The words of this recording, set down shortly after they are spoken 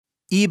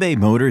eBay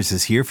Motors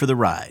is here for the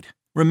ride.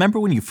 Remember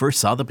when you first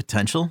saw the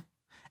potential?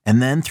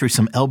 And then through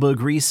some elbow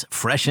grease,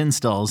 fresh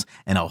installs,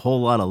 and a whole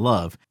lot of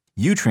love,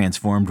 you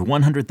transformed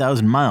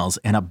 100,000 miles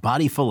and a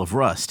body full of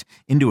rust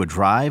into a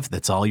drive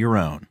that's all your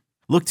own.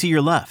 Look to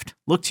your left.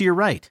 Look to your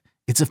right.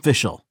 It's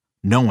official.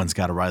 No one's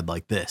got a ride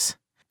like this.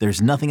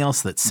 There's nothing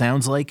else that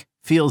sounds like,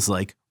 feels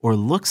like, or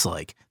looks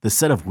like the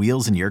set of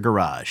wheels in your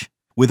garage.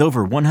 With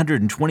over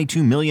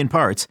 122 million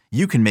parts,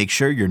 you can make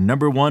sure your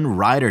number one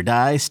ride or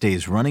die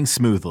stays running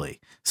smoothly.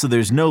 So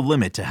there's no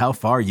limit to how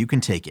far you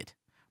can take it.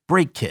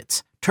 Brake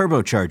kits,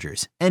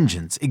 turbochargers,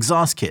 engines,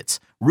 exhaust kits,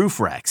 roof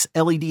racks,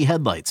 LED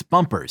headlights,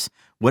 bumpers,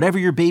 whatever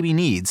your baby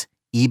needs,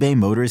 eBay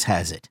Motors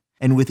has it.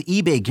 And with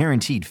eBay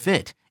Guaranteed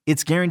Fit,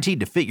 it's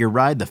guaranteed to fit your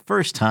ride the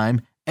first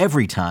time,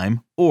 every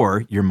time,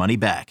 or your money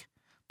back.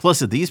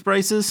 Plus at these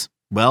prices,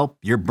 well,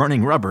 you're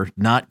burning rubber,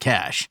 not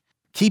cash.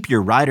 Keep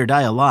your ride or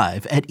die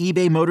alive at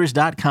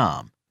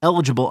ebaymotors.com.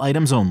 Eligible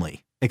items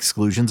only.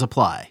 Exclusions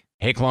apply.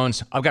 Hey,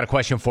 clones, I've got a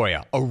question for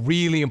you. A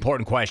really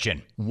important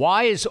question.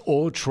 Why is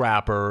Old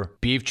Trapper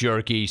beef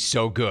jerky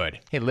so good?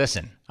 Hey,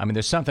 listen.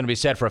 There's something to be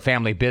said for a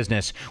family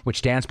business which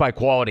stands by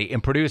quality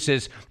and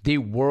produces the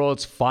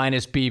world's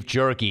finest beef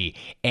jerky.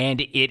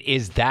 And it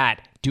is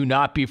that. Do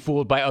not be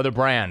fooled by other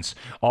brands.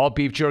 All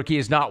beef jerky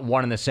is not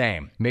one and the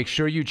same. Make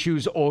sure you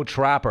choose Old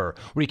Trapper,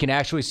 where you can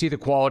actually see the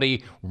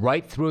quality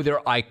right through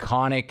their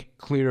iconic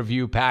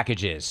Clearview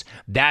packages.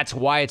 That's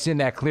why it's in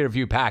that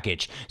Clearview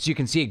package, so you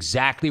can see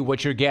exactly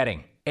what you're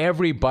getting.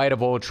 Every bite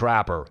of Old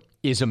Trapper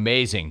is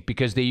amazing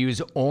because they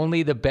use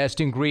only the best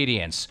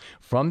ingredients,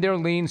 from their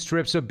lean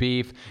strips of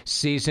beef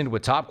seasoned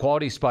with top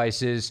quality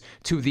spices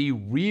to the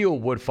real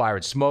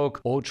wood-fired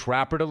smoke. Old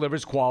Trapper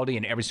delivers quality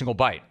in every single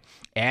bite.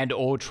 And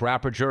Old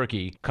Trapper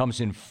jerky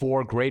comes in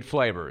 4 great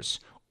flavors: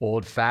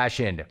 old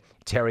fashioned,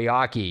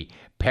 teriyaki,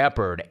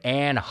 peppered,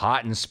 and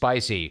hot and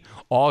spicy,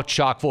 all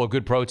chock full of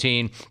good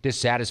protein to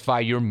satisfy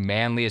your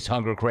manliest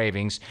hunger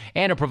cravings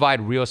and to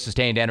provide real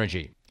sustained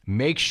energy.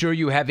 Make sure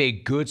you have a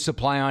good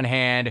supply on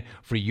hand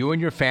for you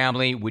and your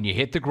family when you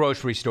hit the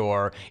grocery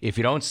store. If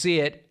you don't see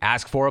it,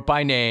 ask for it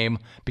by name,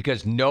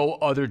 because no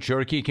other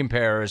jerky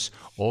compares.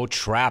 Old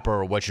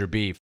Trapper, what's your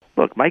beef?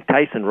 Look, Mike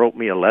Tyson wrote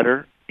me a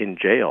letter in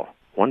jail.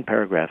 One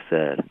paragraph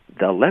said,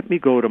 "They'll let me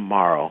go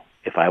tomorrow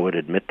if I would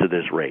admit to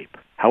this rape.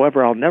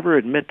 However, I'll never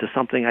admit to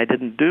something I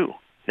didn't do."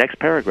 Next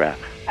paragraph.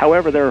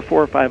 "However, there are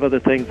 4 or 5 other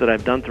things that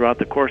I've done throughout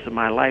the course of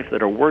my life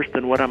that are worse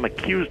than what I'm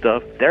accused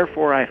of.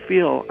 Therefore, I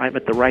feel I'm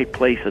at the right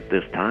place at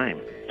this time."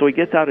 So he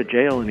gets out of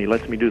jail and he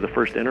lets me do the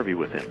first interview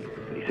with him.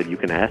 He said, "You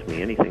can ask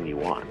me anything you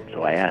want."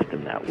 So I asked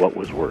him that. What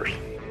was worse?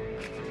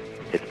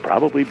 It's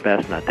probably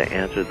best not to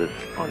answer this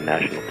on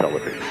national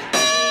television.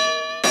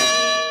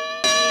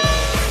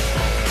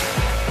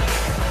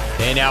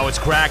 Hey, now it's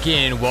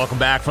cracking. Welcome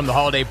back from the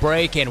holiday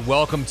break, and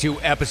welcome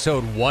to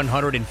episode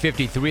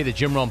 153 of the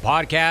Jim Rome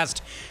Podcast.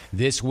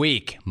 This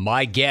week,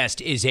 my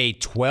guest is a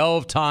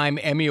 12-time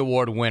Emmy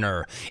Award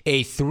winner,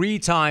 a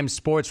 3-time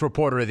Sports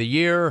Reporter of the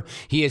Year.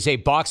 He is a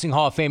Boxing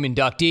Hall of Fame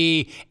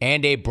inductee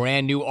and a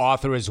brand new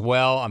author as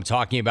well. I'm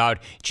talking about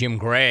Jim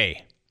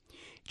Gray.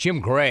 Jim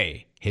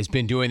Gray has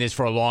been doing this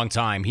for a long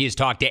time. He has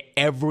talked to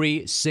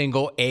every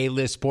single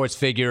A-list sports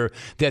figure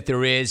that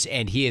there is,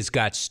 and he has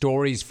got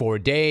stories for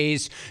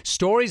days,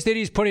 stories that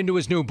he's put into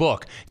his new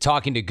book,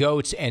 Talking to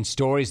Goats, and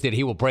stories that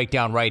he will break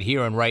down right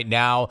here and right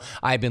now.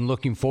 I've been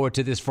looking forward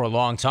to this for a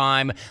long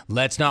time.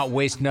 Let's not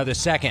waste another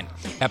second.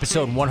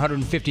 Episode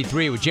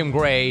 153 with Jim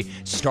Gray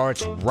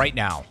starts right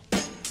now.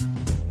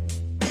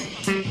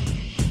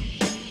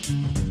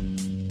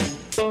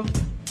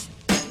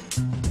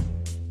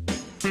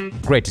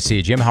 Great to see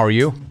you, Jim. How are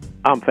you?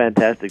 I'm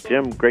fantastic,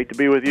 Jim. Great to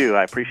be with you.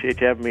 I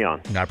appreciate you having me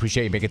on. I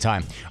appreciate you making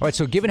time. All right,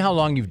 so given how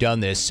long you've done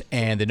this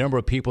and the number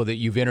of people that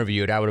you've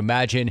interviewed, I would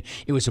imagine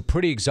it was a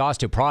pretty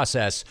exhaustive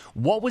process.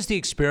 What was the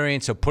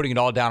experience of putting it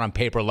all down on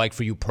paper like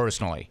for you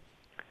personally?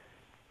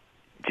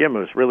 Jim, it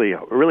was really,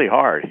 really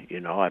hard.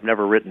 I've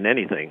never written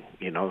anything,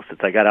 since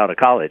I got out of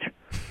college.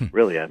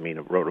 Really, I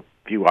wrote a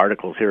few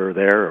articles here or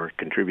there or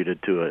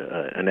contributed to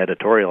an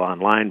editorial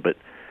online, but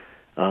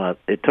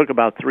it took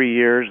about 3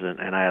 years,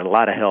 and I had a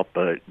lot of help.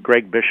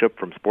 Greg Bishop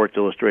from Sports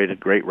Illustrated,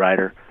 great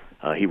writer,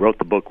 he wrote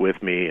the book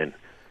with me, and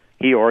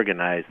he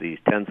organized these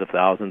tens of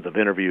thousands of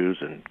interviews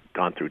and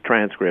gone through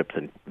transcripts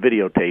and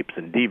videotapes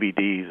and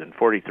DVDs and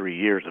 43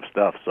 years of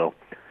stuff. So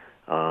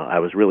I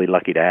was really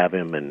lucky to have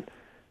him, and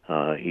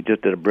he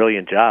just did a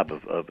brilliant job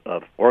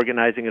of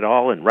organizing it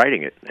all and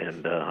writing it,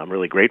 and I'm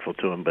really grateful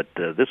to him. But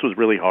this was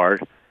really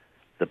hard.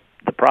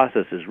 The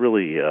process is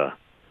really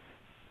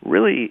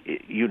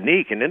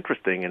unique and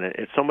interesting, and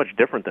it's so much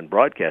different than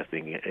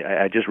broadcasting.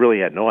 I just really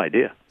had no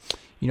idea.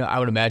 I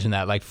would imagine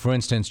that. Like, for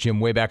instance, Jim,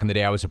 way back in the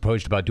day, I was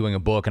approached about doing a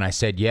book, and I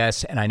said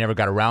yes, and I never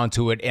got around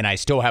to it, and I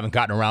still haven't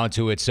gotten around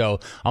to it. So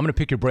I'm going to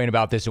pick your brain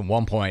about this at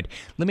one point.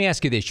 Let me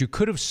ask you this. You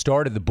could have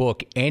started the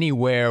book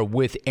anywhere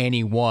with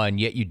anyone,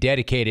 yet you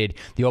dedicated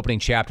the opening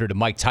chapter to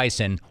Mike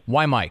Tyson.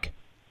 Why Mike?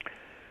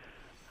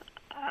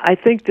 I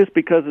think just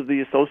because of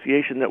the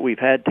association that we've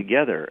had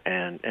together,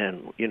 and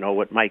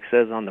what Mike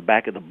says on the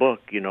back of the book,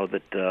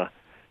 that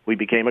we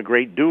became a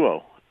great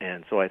duo.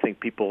 And so I think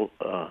people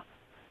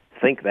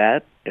think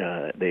that.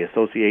 They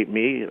associate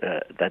me.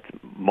 That's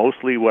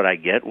mostly what I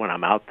get when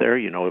I'm out there.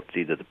 It's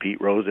either the Pete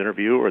Rose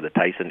interview or the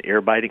Tyson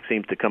ear biting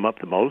seems to come up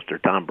the most, or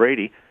Tom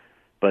Brady.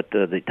 But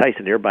the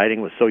Tyson ear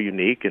biting was so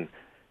unique, and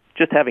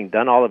just having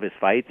done all of his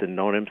fights and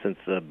known him since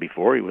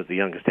before he was the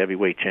youngest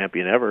heavyweight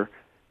champion ever,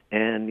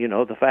 and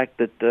the fact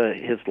that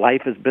his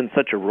life has been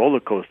such a roller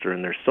coaster,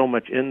 and there's so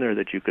much in there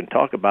that you can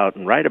talk about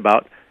and write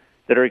about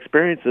that are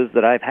experiences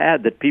that I've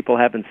had that people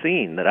haven't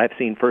seen, that I've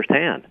seen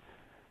firsthand.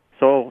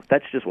 So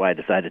that's just why I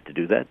decided to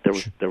do that.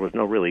 There was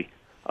no really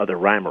other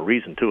rhyme or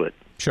reason to it.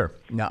 Sure.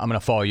 Now, I'm going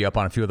to follow you up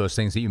on a few of those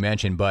things that you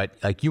mentioned, but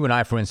like you and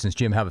I, for instance,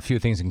 Jim, have a few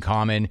things in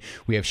common.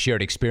 We have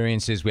shared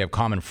experiences, we have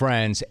common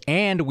friends,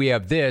 and we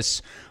have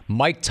this.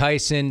 Mike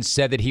Tyson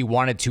said that he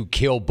wanted to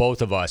kill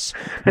both of us.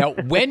 Now,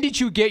 when did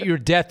you get your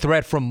death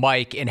threat from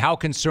Mike, and how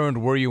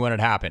concerned were you when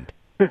it happened?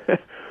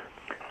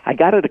 I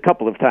got it a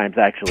couple of times,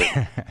 actually.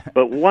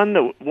 But one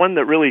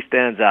that really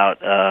stands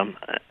out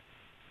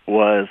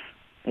was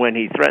when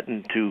he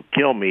threatened to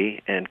kill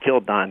me and kill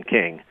Don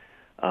King.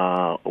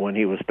 When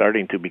he was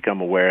starting to become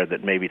aware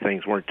that maybe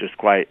things weren't just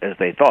quite as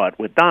they thought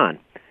with Don.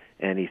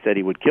 And he said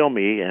he would kill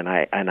me, and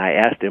I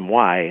asked him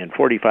why. And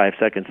 45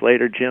 seconds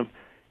later, Jim,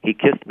 he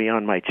kissed me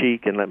on my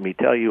cheek, and let me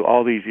tell you,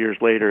 all these years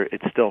later,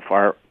 it's still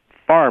far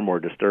more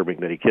disturbing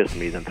that he kissed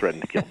me than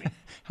threatened to kill me.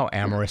 How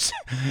amorous.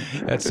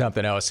 That's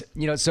something else.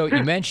 So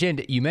you mentioned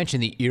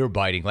the ear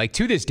biting. Like,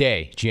 to this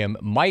day, Jim,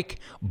 Mike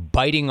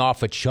biting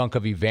off a chunk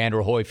of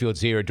Evander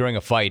Holyfield's ear during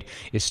a fight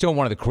is still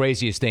one of the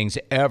craziest things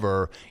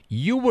ever.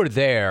 You were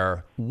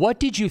there. What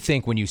did you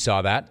think when you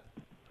saw that?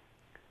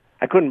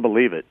 I couldn't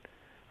believe it.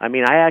 I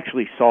mean, I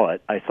actually saw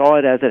it. I saw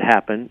it as it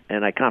happened,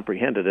 and I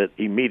comprehended it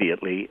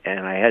immediately.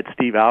 And I had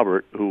Steve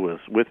Albert, who was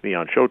with me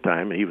on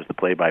Showtime, and he was the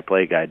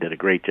play-by-play guy, did a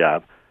great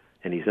job.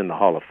 And he's in the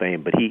Hall of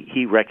Fame, but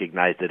he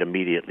recognized it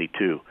immediately,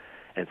 too.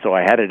 And so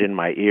I had it in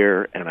my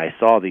ear, and I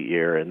saw the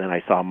ear, and then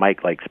I saw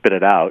Mike, spit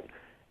it out,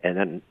 and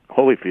then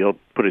Holyfield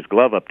put his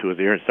glove up to his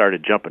ear and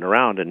started jumping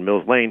around, and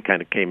Mills Lane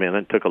kind of came in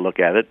and took a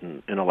look at it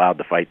and allowed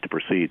the fight to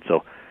proceed.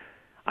 So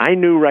I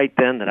knew right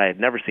then that I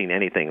had never seen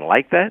anything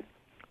like that.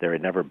 There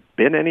had never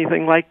been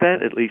anything like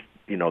that, at least,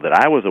 that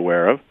I was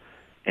aware of.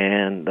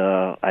 And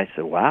I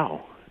said,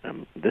 wow,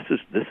 this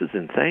is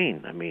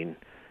insane. I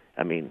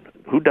mean,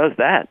 who does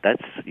that?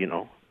 That's,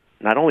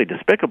 not only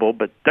despicable,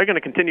 but they're going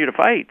to continue to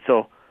fight.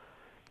 So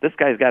this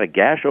guy's got a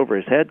gash over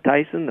his head,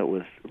 Tyson, that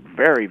was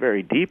very,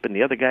 very deep, and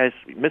the other guy's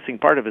missing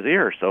part of his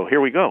ear. So here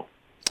we go.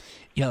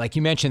 Yeah, like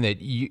you mentioned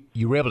that you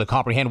were able to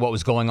comprehend what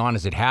was going on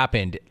as it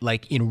happened.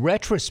 Like, in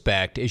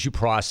retrospect, as you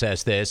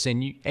process this,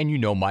 and you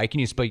know Mike,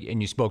 and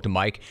you spoke to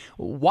Mike,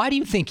 why do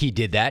you think he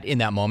did that in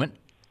that moment?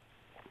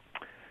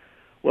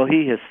 Well,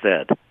 he has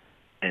said,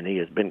 and he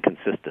has been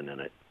consistent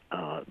in it,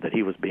 that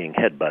he was being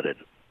headbutted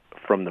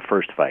from the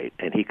first fight,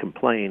 and he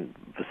complained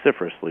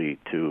vociferously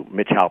to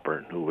Mitch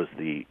Halpern, who was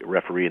the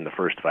referee in the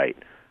first fight,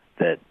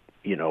 that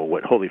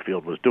what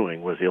Holyfield was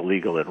doing was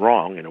illegal and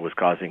wrong, and it was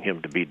causing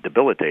him to be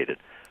debilitated.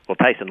 Well,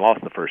 Tyson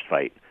lost the first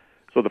fight,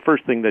 so the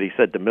first thing that he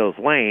said to Mills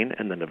Lane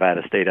and the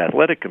Nevada State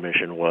Athletic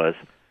Commission was,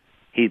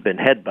 he'd been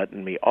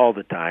headbutting me all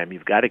the time.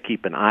 You've got to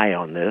keep an eye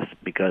on this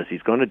because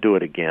he's going to do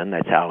it again.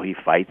 That's how he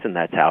fights, and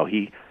that's how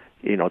he,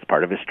 it's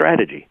part of his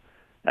strategy.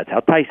 That's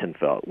how Tyson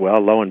felt.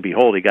 Well, lo and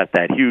behold, he got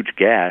that huge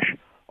gash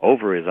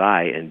over his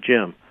eye. And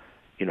Jim,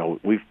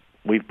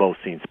 we've both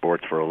seen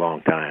sports for a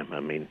long time.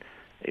 I mean,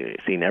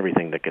 seen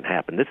everything that can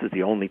happen. This is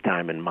the only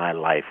time in my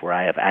life where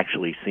I have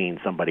actually seen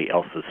somebody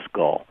else's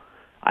skull.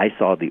 I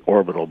saw the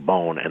orbital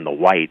bone and the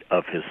white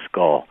of his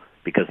skull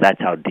because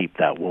that's how deep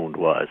that wound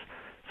was.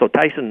 So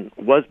Tyson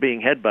was being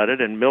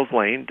headbutted, and Mills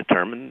Lane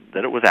determined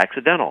that it was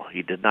accidental.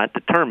 He did not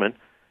determine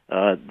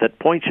that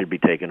points should be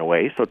taken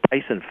away. So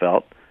Tyson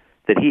felt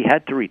that he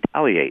had to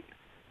retaliate,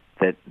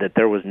 that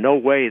there was no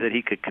way that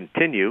he could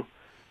continue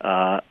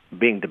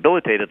being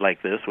debilitated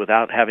like this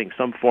without having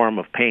some form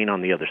of pain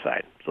on the other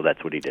side. So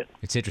that's what he did.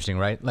 It's interesting,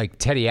 right? Like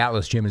Teddy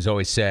Atlas, Jim, has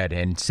always said,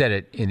 and said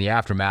it in the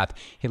aftermath,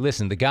 hey,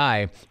 listen, the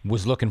guy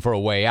was looking for a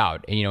way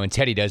out. And, and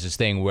Teddy does this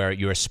thing where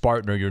you're a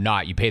Spartan or you're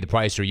not. You pay the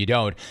price or you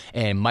don't.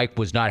 And Mike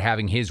was not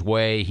having his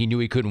way. He knew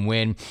he couldn't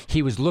win.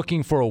 He was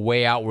looking for a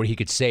way out where he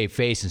could save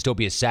face and still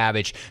be a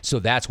savage. So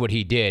that's what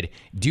he did.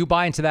 Do you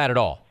buy into that at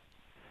all?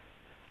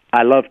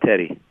 I love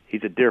Teddy.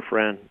 He's a dear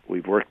friend.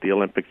 We've worked the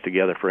Olympics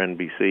together for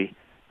NBC.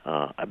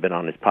 I've been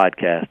on his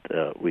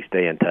podcast. We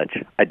stay in touch.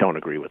 I don't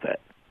agree with that.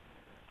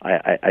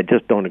 I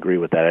just don't agree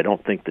with that.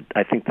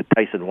 I think that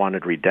Tyson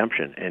wanted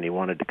redemption, and he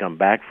wanted to come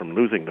back from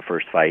losing the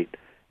first fight,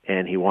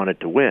 and he wanted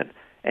to win.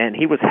 And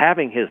he was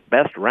having his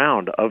best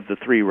round of the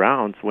 3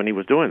 rounds when he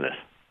was doing this.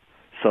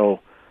 So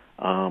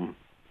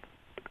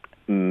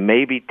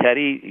maybe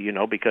Teddy,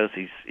 because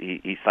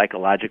he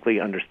psychologically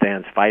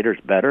understands fighters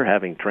better,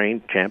 having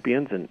trained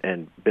champions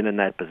and been in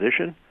that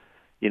position,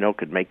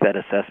 could make that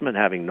assessment,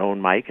 having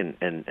known Mike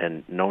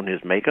and known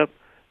his makeup.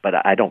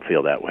 But I don't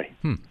feel that way.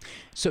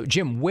 So,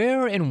 Jim,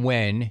 where and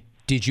when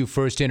did you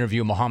first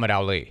interview Muhammad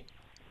Ali?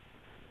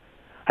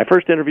 I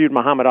first interviewed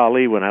Muhammad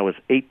Ali when I was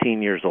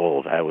 18 years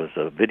old. I was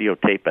a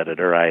videotape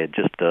editor. I had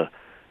just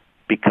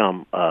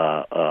become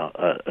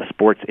a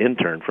sports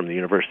intern from the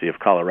University of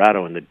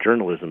Colorado in the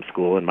journalism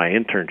school, and my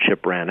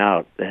internship ran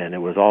out, and it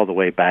was all the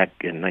way back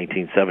in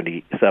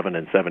 1977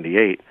 and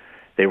 78.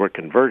 They were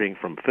converting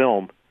from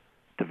film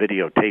to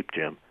videotape,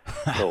 Jim.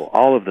 So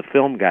all of the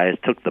film guys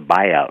took the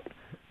buyout.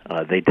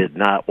 They did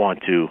not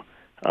want to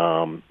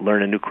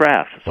learn a new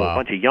craft. So a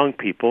bunch of young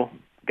people,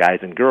 guys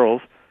and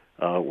girls,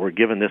 were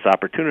given this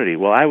opportunity.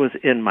 Well, I was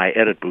in my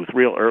edit booth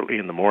real early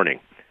in the morning,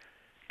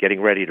 getting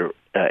ready to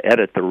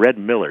edit the Red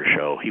Miller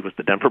show. He was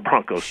the Denver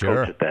Broncos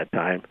coach at that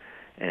time,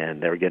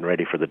 and they were getting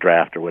ready for the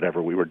draft or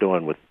whatever we were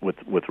doing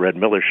with Red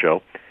Miller's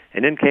show.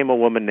 And in came a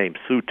woman named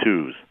Sue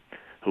Tews,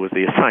 who was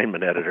the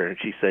assignment editor, and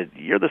she said,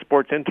 "You're the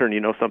sports intern,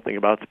 you know something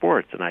about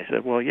sports." And I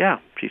said, "Well, yeah."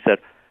 She said,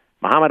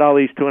 "Muhammad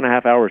Ali's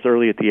 2.5 hours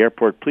early at the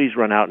airport. Please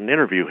run out and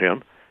interview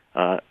him.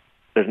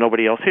 There's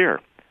nobody else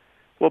here."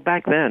 Well,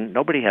 back then,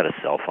 nobody had a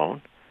cell phone.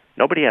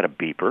 Nobody had a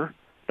beeper.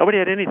 Nobody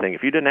had anything.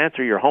 If you didn't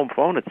answer your home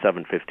phone at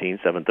 7:15,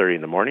 7:30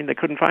 in the morning, they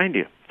couldn't find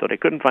you. So they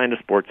couldn't find the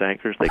sports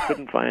anchors. They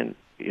couldn't find,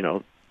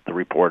 the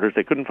reporters.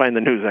 They couldn't find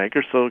the news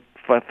anchors, so it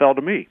fell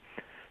to me.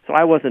 So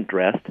I wasn't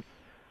dressed.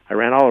 I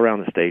ran all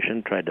around the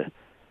station, tried to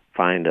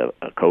find a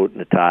coat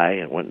and a tie,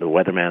 and went to the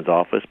weatherman's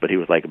office, but he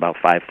was like about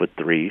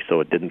 5'3", so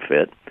it didn't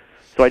fit.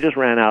 So I just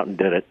ran out and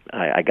did it.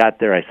 I got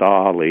there. I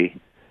saw Ali.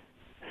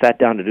 Sat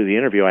down to do the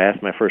interview. I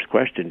asked my first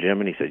question,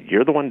 Jim, and he said,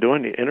 "You're the one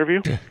doing the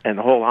interview?" And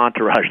the whole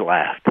entourage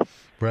laughed.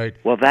 Right.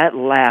 Well, that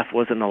laugh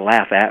wasn't a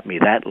laugh at me.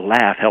 That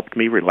laugh helped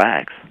me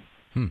relax.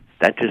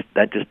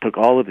 That just took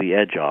all of the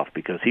edge off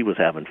because he was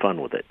having fun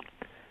with it.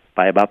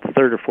 By about the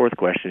third or fourth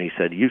question, he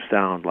said, "You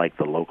sound like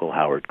the local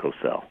Howard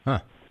Cosell." Huh.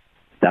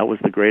 That was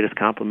the greatest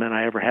compliment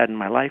I ever had in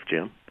my life,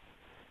 Jim.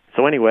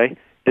 So anyway,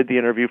 did the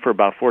interview for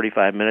about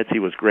 45 minutes. He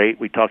was great.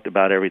 We talked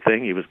about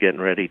everything. He was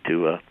getting ready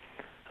to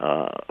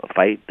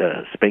fight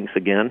Spinks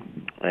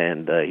again,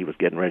 and he was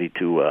getting ready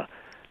to,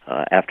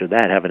 after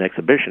that, have an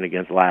exhibition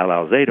against Lyle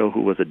Alzado,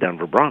 who was a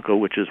Denver Bronco,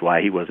 which is why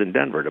he was in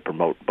Denver, to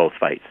promote both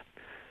fights.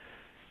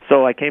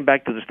 So I came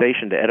back to the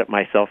station to edit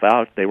myself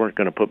out. They weren't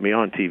going to put me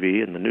on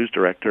TV, and the news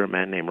director, a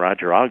man named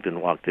Roger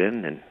Ogden, walked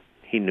in, and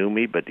he knew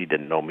me, but he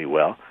didn't know me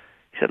well.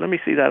 He said, "Let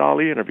me see that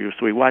Ali interview."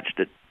 So we watched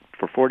it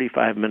for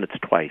 45 minutes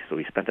twice. So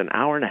he spent an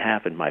hour and a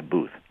half in my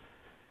booth.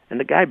 And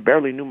the guy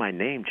barely knew my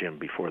name, Jim,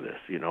 before this.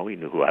 He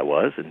knew who I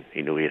was, and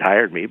he knew he had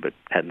hired me, but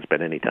hadn't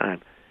spent any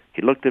time.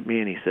 He looked at me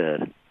and he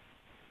said,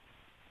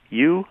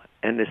 "You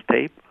and this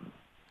tape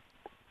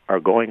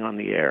are going on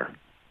the air.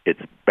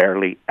 It's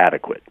barely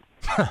adequate."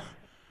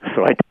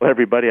 So I tell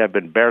everybody I've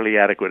been barely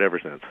adequate ever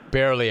since.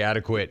 Barely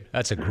adequate.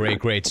 That's a great,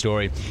 great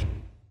story.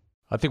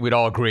 I think we'd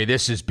all agree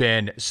this has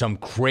been some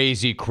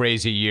crazy,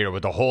 crazy year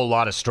with a whole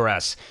lot of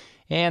stress.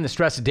 And the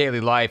stress of daily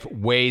life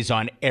weighs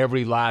on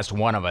every last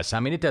one of us. I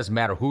mean, it doesn't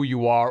matter who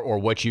you are or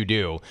what you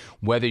do,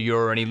 whether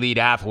you're an elite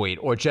athlete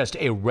or just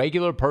a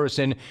regular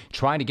person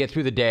trying to get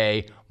through the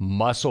day,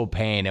 muscle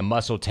pain and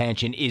muscle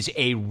tension is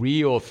a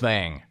real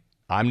thing.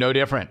 I'm no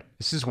different.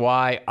 This is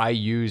why I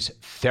use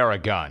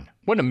Theragun.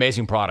 What an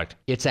amazing product.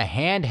 It's a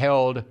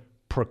handheld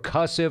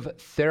percussive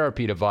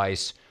therapy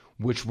device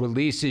which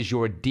releases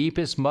your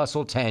deepest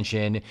muscle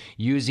tension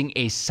using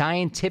a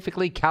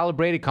scientifically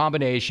calibrated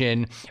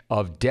combination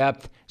of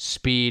depth,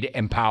 speed,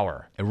 and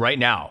power. And right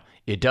now,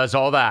 it does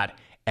all that,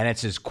 and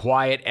it's as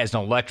quiet as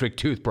an electric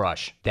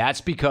toothbrush.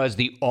 That's because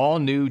the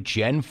all-new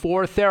Gen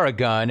 4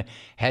 Theragun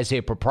has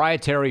a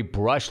proprietary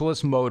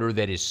brushless motor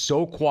that is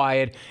so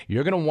quiet,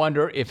 you're going to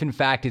wonder if, in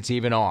fact, it's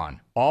even on.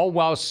 All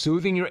while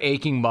soothing your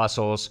aching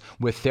muscles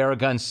with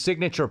Theragun's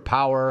signature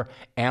power,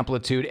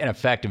 amplitude, and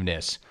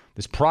effectiveness.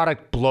 This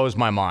product blows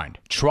my mind.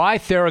 Try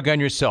Theragun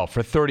yourself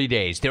for 30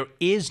 days. There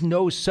is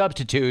no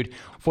substitute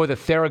for the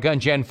Theragun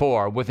Gen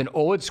 4 with an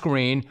OLED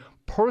screen,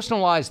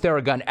 personalized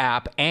Theragun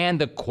app, and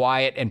the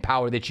quiet and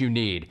power that you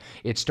need.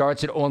 It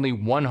starts at only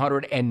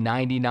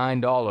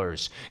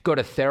 $199. Go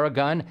to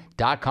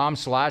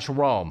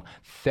Theragun.com/Rome.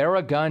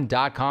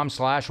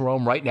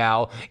 Theragun.com/Rome right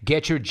now.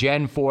 Get your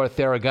Gen 4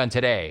 Theragun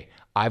today.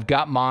 I've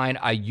got mine.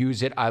 I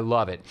use it. I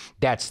love it.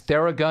 That's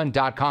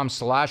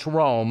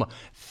Theragun.com/Rome.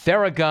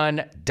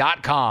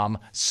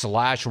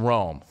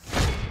 Theragun.com/Rome.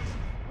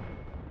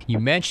 You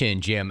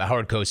mentioned, Jim,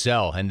 Howard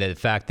Cosell and the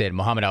fact that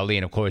Muhammad Ali,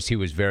 and of course he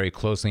was very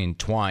closely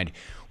entwined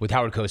with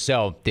Howard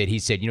Cosell, that he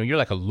said, you're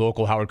like a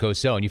local Howard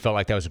Cosell, and you felt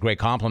like that was a great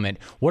compliment.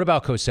 What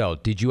about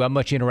Cosell? Did you have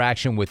much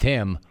interaction with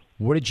him?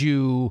 What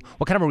kind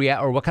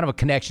of a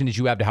connection did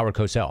you have to Howard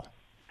Cosell?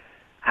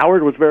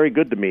 Howard was very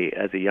good to me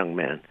as a young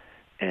man,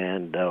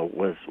 and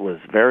was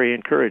very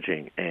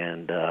encouraging.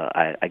 And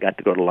I got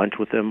to go to lunch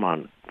with him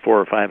on 4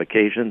 or 5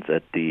 occasions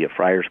at the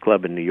Friars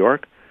Club in New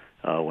York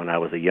when I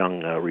was a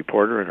young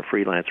reporter and a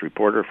freelance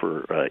reporter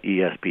for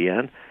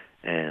ESPN.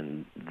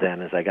 And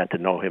then as I got to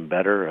know him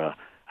better,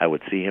 I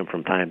would see him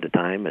from time to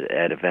time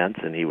at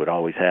events, and he would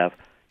always have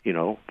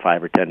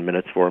 5 or 10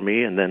 minutes for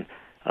me. And then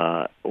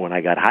when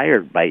I got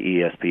hired by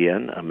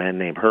ESPN, a man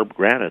named Herb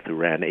Granith, who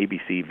ran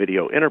ABC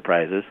Video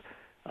Enterprises,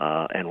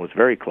 and was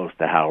very close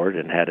to Howard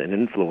and had an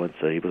influence.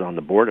 He was on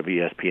the board of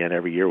ESPN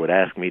every year, would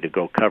ask me to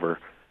go cover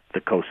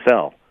the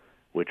Cosell,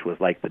 which was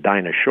like the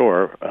Dinah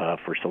Shore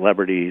for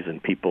celebrities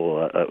and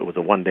people. It was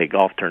a one-day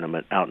golf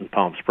tournament out in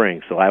Palm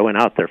Springs. So I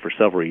went out there for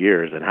several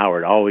years, and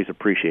Howard always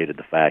appreciated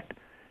the fact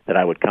that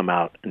I would come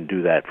out and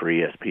do that for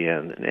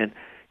ESPN. And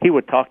he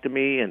would talk to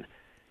me, and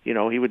he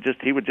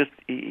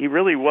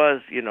really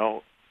was,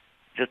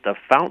 just a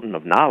fountain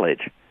of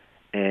knowledge.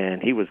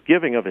 And he was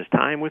giving of his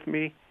time with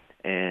me,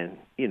 and,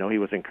 he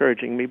was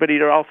encouraging me. But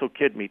he'd also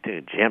kid me,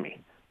 too. Jimmy,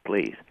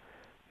 please,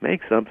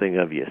 make something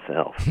of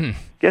yourself.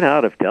 Get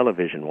out of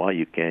television while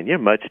you can. You're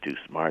much too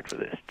smart for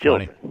this.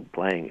 Children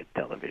playing at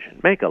television.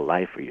 Make a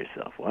life for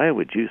yourself. Why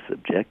would you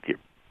subject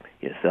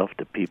yourself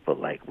to people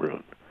like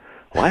Roone?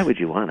 Why would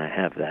you want to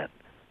have that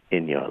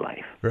in your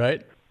life?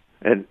 Right.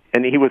 And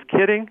he was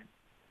kidding,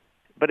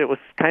 but it was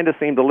kind of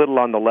seemed a little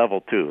on the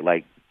level, too.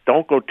 Like,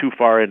 don't go too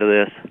far into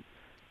this,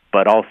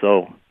 but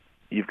also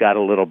you've got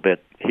a little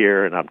bit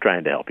here, and I'm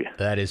trying to help you.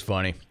 That is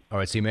funny. All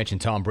right, so you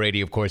mentioned Tom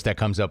Brady. Of course, that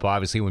comes up,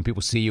 obviously, when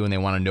people see you and they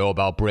want to know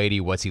about Brady,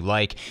 what's he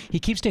like. He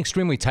keeps an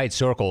extremely tight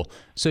circle.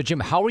 So, Jim,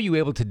 how are you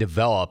able to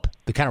develop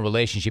the kind of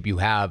relationship you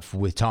have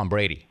with Tom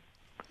Brady?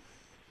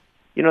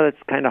 That's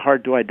kind of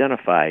hard to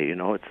identify.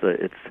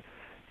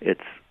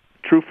 It's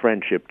true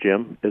friendship,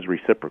 Jim, is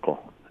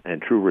reciprocal,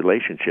 and true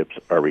relationships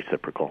are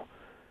reciprocal.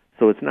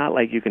 So it's not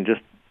like you can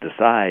just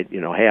decide,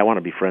 hey, I want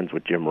to be friends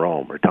with Jim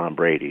Rome or Tom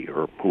Brady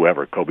or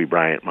whoever, Kobe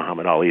Bryant,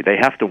 Muhammad Ali. They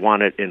have to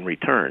want it in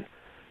return.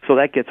 So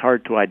that gets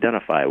hard to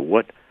identify.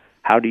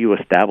 How do you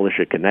establish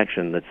a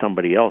connection that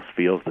somebody else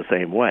feels the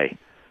same way?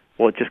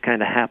 Well, it just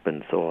kind of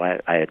happened. So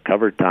I had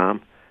covered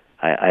Tom.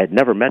 I had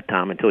never met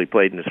Tom until he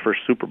played in his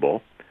first Super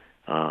Bowl.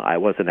 I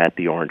wasn't at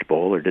the Orange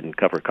Bowl or didn't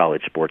cover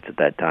college sports at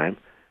that time,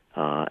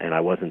 and I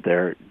wasn't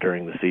there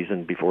during the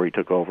season before he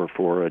took over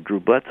for Drew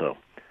Bledsoe.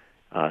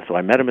 So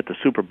I met him at the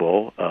Super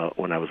Bowl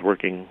when I was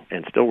working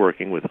and still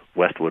working with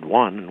Westwood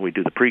One, and we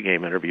do the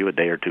pregame interview a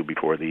day or two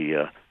before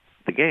the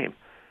game.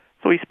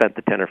 So he spent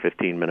the 10 or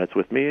 15 minutes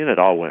with me, and it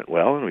all went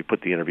well, and we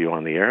put the interview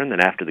on the air. And then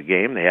after the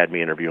game, they had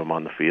me interview him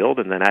on the field.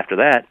 And then after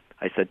that,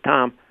 I said,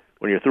 Tom,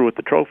 when you're through with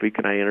the trophy,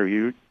 can I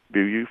interview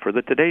you for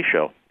the Today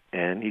Show?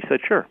 And he said,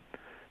 sure.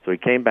 So he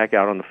came back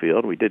out on the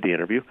field. We did the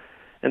interview.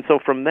 And so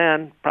from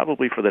then,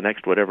 probably for the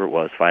next whatever it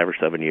was, 5 or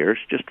 7 years,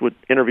 just would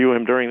interview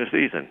him during the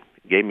season.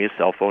 He gave me his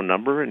cell phone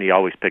number, and he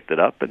always picked it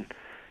up. And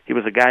he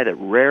was a guy that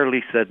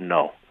rarely said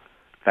no.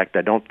 In fact,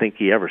 I don't think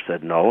he ever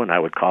said no, and I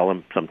would call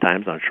him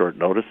sometimes on short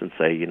notice and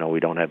say, we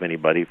don't have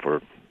anybody for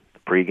the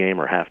pregame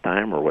or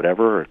halftime or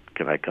whatever, or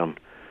can I come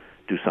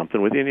do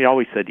something with you? And he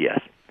always said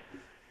yes.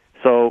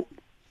 So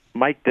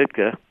Mike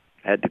Ditka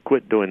had to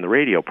quit doing the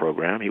radio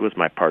program. He was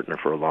my partner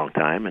for a long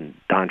time, and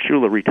Don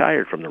Shula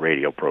retired from the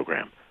radio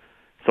program.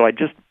 So I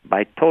just,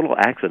 by total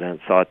accident,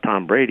 saw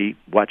Tom Brady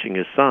watching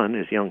his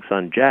young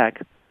son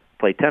Jack,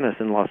 play tennis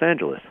in Los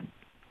Angeles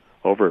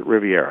over at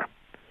Riviera.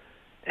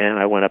 And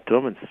I went up to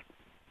him and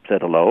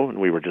said hello, and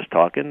we were just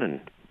talking and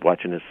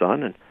watching his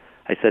son. And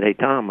I said, hey,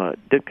 Tom,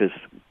 Ditka's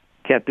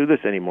can't do this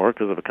anymore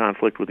because of a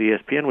conflict with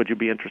ESPN. Would you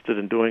be interested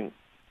in doing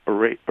a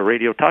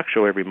radio talk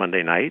show every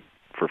Monday night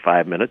for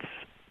 5 minutes,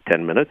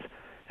 10 minutes,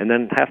 and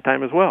then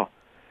halftime as well?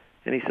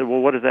 And he said, well,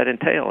 what does that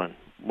entail? And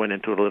went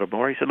into it a little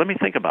more. He said, let me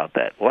think about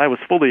that. Well, I was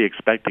fully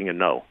expecting a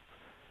no.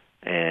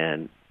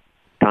 And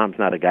Tom's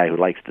not a guy who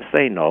likes to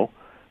say no,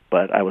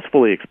 but I was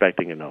fully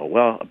expecting a no.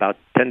 Well, about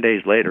 10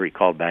 days later, he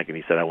called back and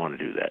he said, I want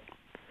to do that.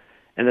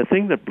 And the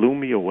thing that blew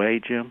me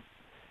away, Jim,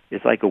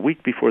 is like a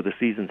week before the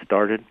season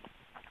started,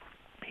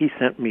 he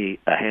sent me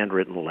a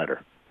handwritten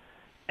letter.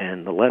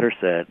 And the letter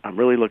said, I'm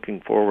really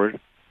looking forward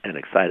and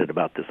excited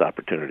about this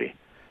opportunity.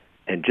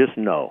 And just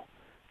know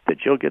that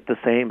you'll get the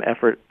same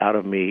effort out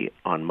of me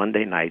on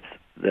Monday nights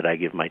that I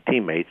give my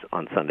teammates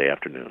on Sunday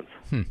afternoons.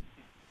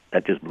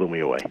 That just blew me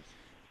away.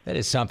 That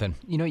is something.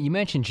 You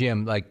mentioned,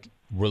 Jim, like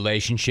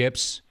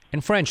relationships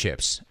and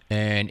friendships.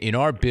 And in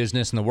our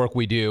business and the work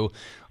we do,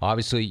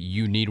 obviously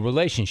you need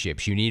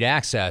relationships, you need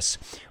access.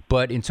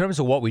 But in terms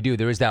of what we do,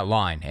 there is that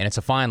line, and it's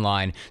a fine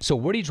line. So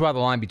where do you draw the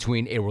line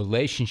between a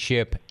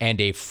relationship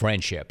and a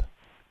friendship?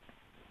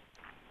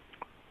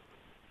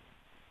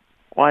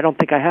 Well, I don't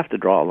think I have to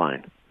draw a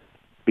line,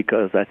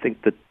 because I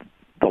think that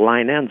the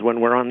line ends when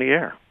we're on the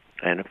air.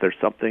 And if there's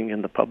something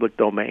in the public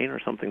domain or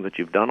something that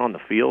you've done on the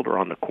field or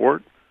on the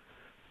court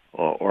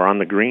or on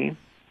the green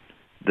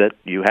that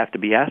you have to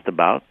be asked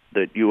about,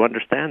 that you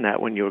understand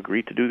that when you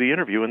agree to do the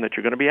interview and that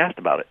you're going to be asked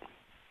about it.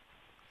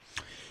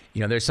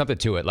 There's something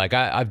to it. Like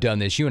I've done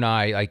this. You and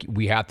I,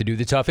 we have to do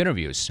the tough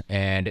interviews.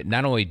 And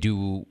not only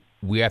do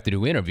we have to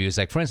do interviews,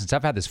 like, for instance,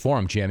 I've had this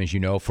forum, Jim, as you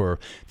know, for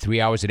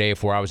 3 hours a day,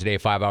 4 hours a day,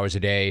 5 hours a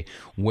day,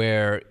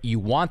 where you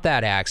want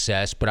that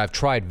access, but I've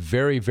tried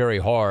very, very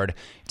hard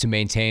to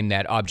maintain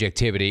that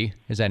objectivity,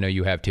 as I know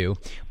you have too.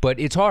 But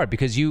it's hard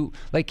because you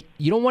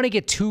don't want to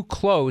get too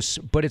close,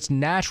 but it's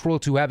natural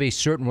to have a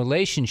certain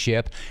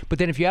relationship. But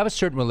then if you have a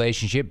certain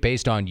relationship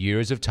based on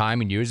years of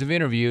time and years of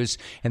interviews,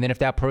 and then if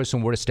that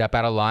person were to step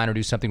out of line or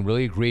do something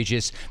really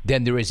egregious,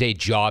 then there is a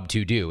job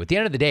to do. At the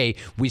end of the day,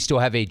 we still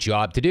have a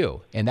job to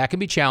do. And that can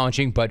be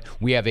challenging, but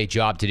we have a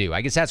job to do.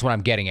 I guess that's what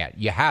I'm getting at.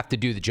 You have to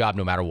do the job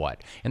no matter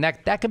what. And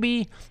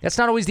that's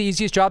not always the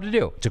easiest job to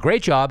do. It's a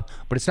great job,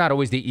 but it's not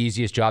always the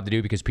easiest job to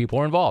do because people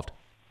are involved.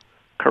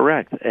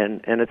 Correct,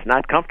 and it's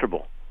not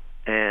comfortable,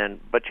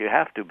 but you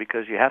have to,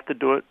 because you have to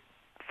do it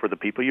for the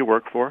people you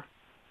work for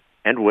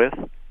and with.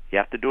 You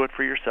have to do it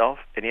for yourself,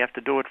 and you have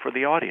to do it for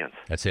the audience.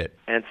 That's it.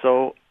 And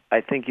so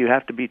I think you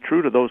have to be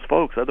true to those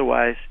folks,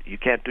 otherwise you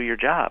can't do your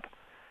job.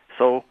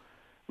 So,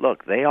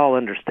 look, they all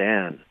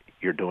understand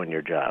you're doing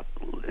your job.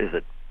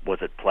 Was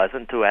it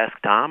pleasant to ask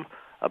Tom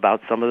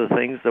about some of the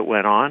things that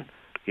went on,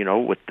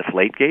 with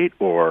Deflategate,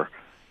 or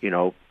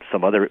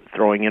some other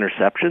throwing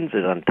interceptions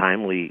at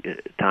untimely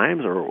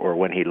times, or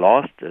when he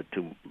lost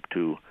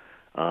to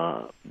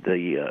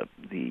the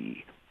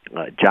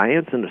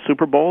Giants in the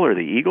Super Bowl or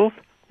the Eagles?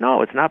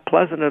 No, it's not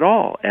pleasant at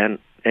all. And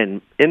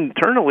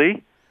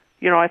internally,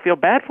 I feel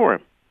bad for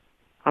him.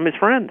 I'm his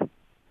friend.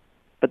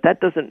 But that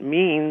doesn't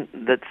mean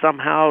that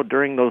somehow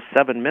during those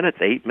 7 minutes,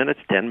 8 minutes,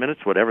 10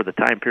 minutes, whatever the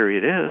time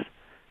period is,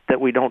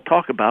 that we don't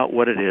talk about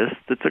what it is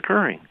that's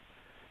occurring.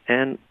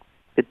 And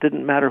it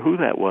didn't matter who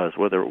that was,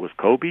 whether it was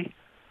Kobe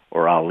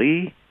or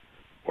Ali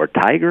or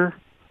Tiger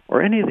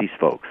or any of these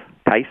folks.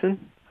 Tyson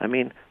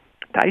and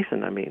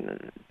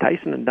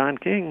Don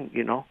King,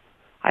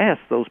 I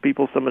asked those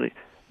people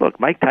look,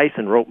 Mike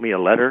Tyson wrote me a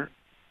letter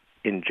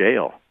in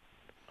jail,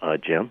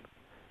 Jim,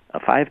 a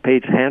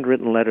 5-page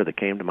handwritten letter that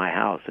came to my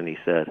house, and he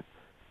said,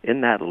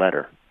 in that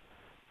letter,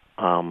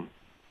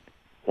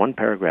 one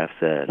paragraph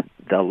said,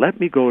 they'll let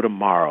me go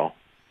tomorrow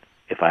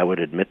if I would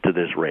admit to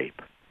this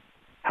rape.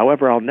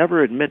 However, I'll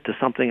never admit to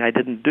something I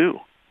didn't do.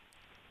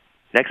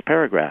 Next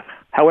paragraph.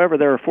 However,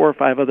 there are 4 or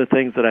 5 other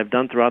things that I've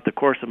done throughout the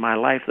course of my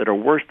life that are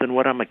worse than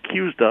what I'm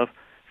accused of.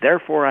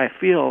 Therefore, I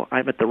feel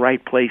I'm at the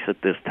right place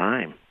at this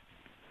time.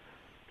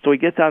 So he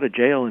gets out of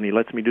jail, and he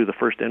lets me do the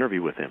first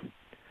interview with him.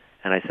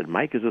 And I said,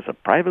 Mike, is this a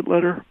private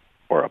letter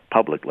or a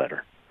public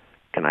letter?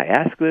 Can I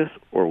ask this,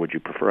 or would you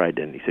prefer I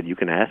didn't? He said, you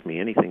can ask me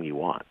anything you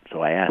want.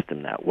 So I asked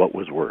him that, what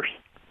was worse?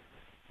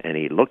 And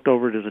he looked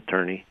over at his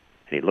attorney,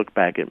 and he looked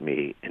back at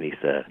me, and he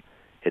said,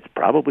 it's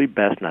probably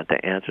best not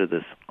to answer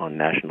this on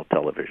national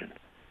television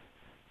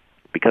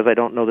because I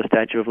don't know the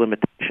statute of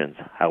limitations.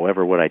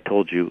 However, what I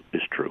told you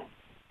is true.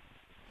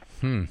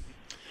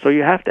 So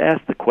you have to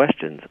ask the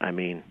questions. I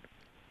mean,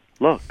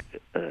 look,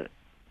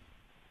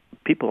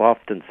 people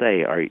often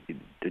say,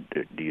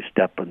 do you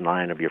step in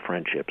line of your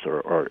friendships,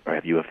 or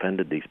have you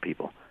offended these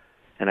people?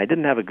 And I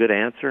didn't have a good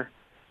answer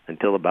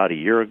until about 2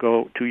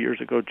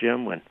 years ago,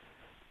 Jim, when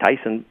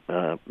Tyson,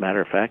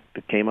 matter of fact,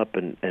 came up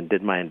and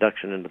did my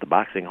induction into the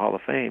Boxing Hall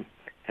of Fame,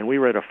 and we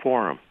were at a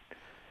forum,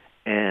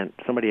 and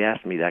somebody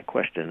asked me that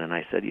question, and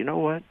I said, you know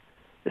what?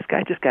 This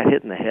guy just got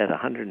hit in the head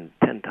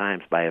 110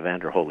 times by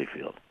Evander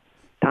Holyfield.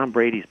 Tom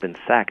Brady's been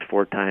sacked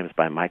 4 times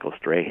by Michael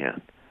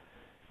Strahan.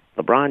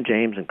 LeBron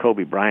James and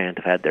Kobe Bryant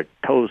have had their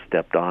toes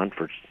stepped on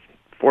for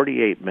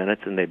 48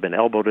 minutes, and they've been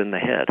elbowed in the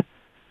head.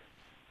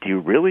 Do you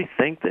really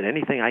think that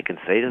anything I can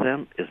say to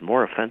them is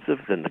more offensive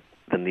than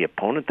the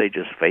opponent they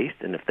just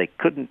faced? And if they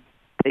couldn't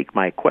take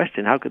my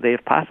question, how could they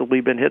have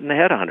possibly been hit in the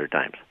head 100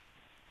 times?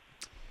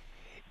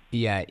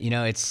 Yeah,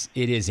 it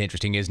is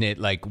interesting, isn't it?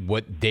 Like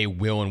what they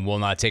will and will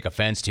not take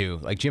offense to.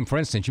 Like Jim, for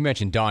instance, you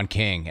mentioned Don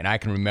King, and I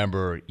can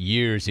remember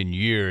years and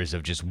years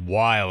of just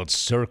wild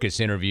circus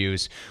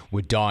interviews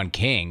with Don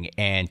King.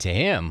 And to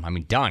him,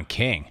 Don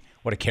King,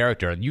 what a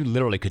character. You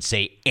literally could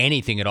say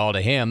anything at all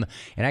to him.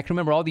 And I can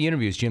remember all the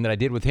interviews, Jim, that I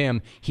did with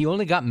him. He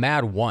only got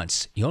mad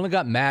once. He only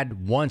got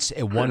mad once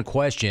at one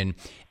question,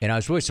 and I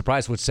was really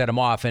surprised what set him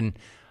off. And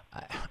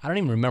I don't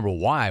even remember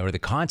why or the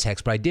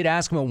context, but I did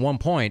ask him at one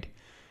point,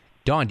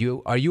 Don,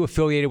 are you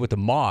affiliated with the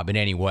mob in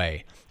any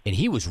way? And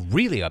he was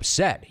really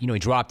upset. He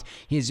dropped,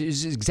 his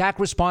exact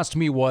response to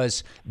me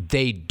was,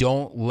 they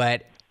don't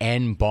let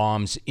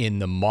N-bombs in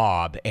the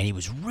mob. And he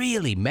was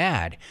really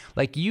mad.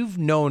 Like, you've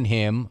known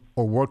him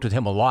or worked with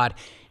him a lot.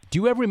 Do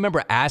you ever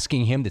remember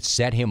asking him that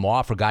set him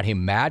off or got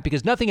him mad?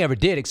 Because nothing ever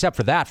did except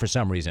for that for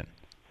some reason.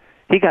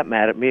 He got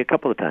mad at me a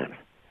couple of times.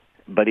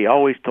 But he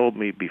always told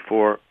me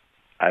before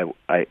I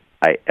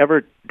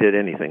ever did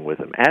anything with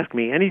him, ask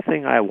me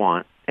anything I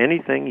want,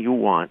 anything you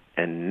want,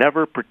 and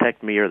never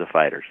protect me or the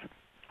fighters.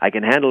 I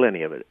can handle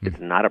any of it. It's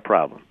not a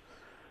problem.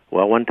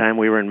 Well, one time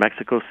we were in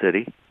Mexico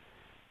City,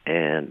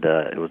 and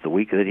it was the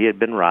week that he had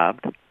been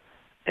robbed,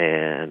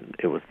 and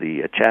it was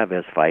the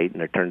Chavez fight, and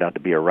there turned out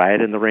to be a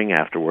riot in the ring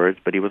afterwards,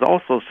 but he was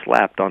also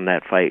slapped on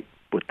that fight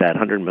with that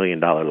 $100 million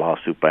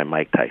lawsuit by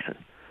Mike Tyson.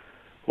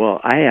 Well,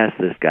 I asked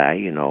this guy,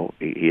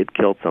 he had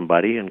killed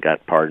somebody and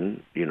got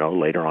pardoned,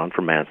 later on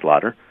for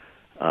manslaughter.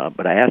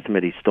 But I asked him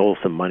if he stole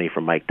some money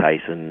from Mike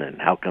Tyson,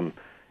 and how come,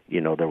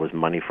 there was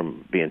money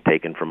from being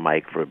taken from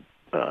Mike for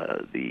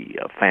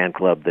fan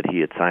club that he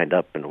had signed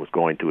up and was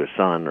going to his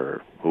son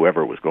or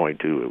whoever was going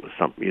to. It was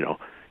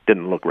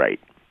didn't look right.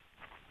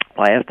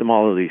 Well, I asked him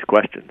all of these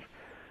questions,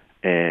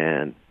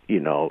 and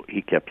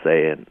he kept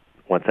saying,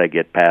 once I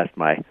get past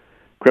my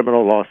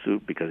criminal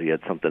lawsuit, because he had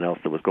something else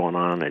that was going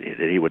on, and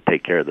he would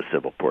take care of the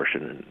civil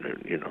portion,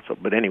 and so.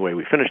 But anyway,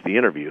 we finished the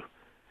interview,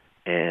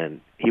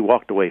 and he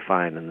walked away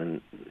fine. And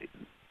then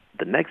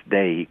the next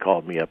day, he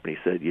called me up and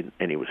he said,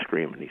 and he was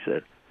screaming. He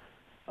said,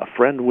 "A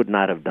friend would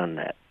not have done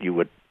that. You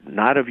would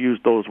not have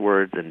used those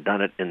words and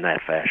done it in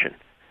that fashion."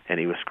 And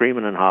he was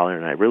screaming and hollering,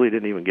 and I really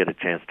didn't even get a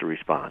chance to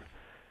respond.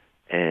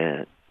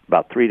 And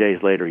about 3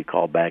 days later, he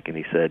called back and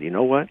he said, "You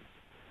know what?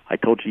 I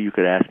told you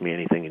could ask me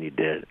anything, and you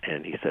did."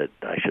 And he said,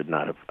 I should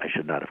not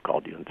have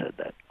called you and said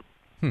that."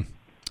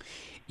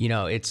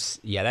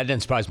 That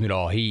doesn't surprise me at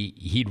all.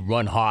 He'd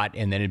run hot,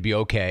 and then it'd be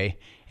okay.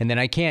 And then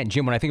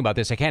Jim, when I think about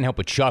this, I can't help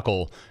but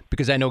chuckle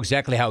because I know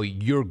exactly how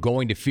you're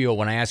going to feel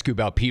when I ask you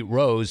about Pete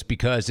Rose,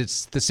 because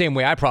it's the same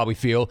way I probably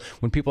feel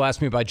when people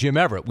ask me about Jim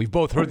Everett. We've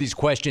both heard these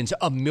questions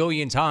a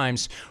million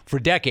times for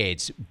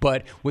decades.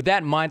 But with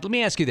that in mind, let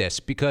me ask you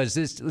this, because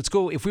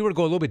if we were to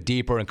go a little bit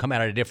deeper and come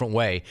at it a different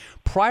way,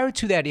 prior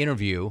to that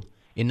interview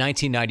in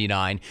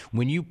 1999,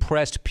 when you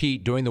pressed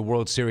Pete during the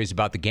World Series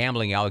about the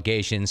gambling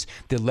allegations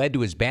that led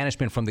to his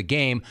banishment from the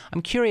game,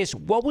 I'm curious,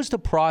 what was the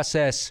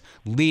process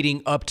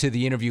leading up to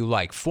the interview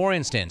like? For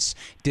instance,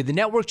 did the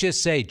network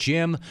just say,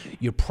 "Jim,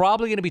 you're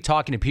probably going to be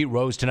talking to Pete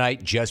Rose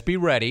tonight, just be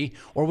ready"?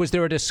 Or was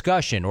there a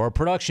discussion or a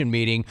production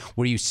meeting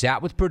where you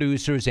sat with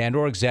producers and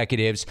or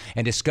executives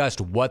and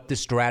discussed what the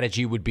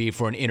strategy would be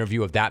for an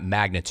interview of that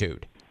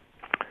magnitude?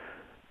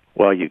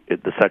 Well,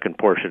 the second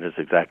portion is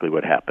exactly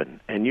what happened.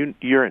 And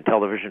you're in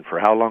television for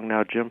how long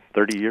now, Jim?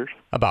 30 years?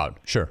 About,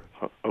 sure.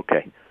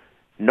 Okay.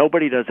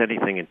 Nobody does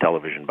anything in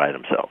television by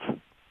themselves.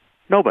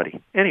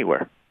 Nobody,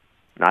 anywhere.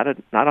 Not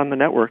on the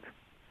network.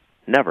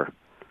 Never.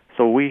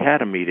 So we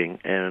had a meeting,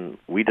 and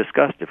we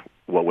discussed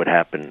what would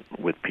happen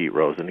with Pete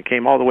Rose. And it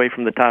came all the way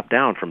from the top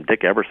down, from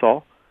Dick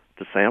Ebersol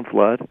to Sam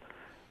Flood.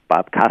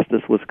 Bob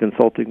Costas was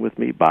consulting with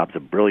me. Bob's a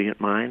brilliant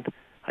mind.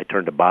 I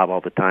turned to Bob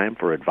all the time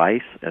for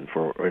advice and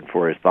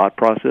for his thought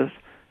process.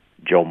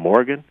 Joe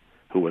Morgan,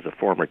 who was a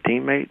former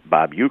teammate,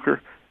 Bob Uecker,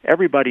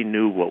 everybody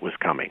knew what was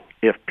coming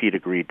if Pete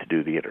agreed to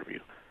do the interview.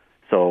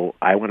 So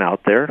I went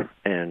out there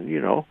and,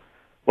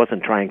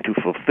 wasn't trying to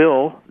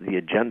fulfill the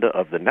agenda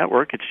of the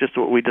network. It's just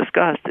what we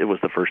discussed. It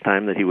was the first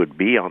time that he would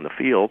be on the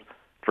field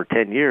for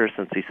 10 years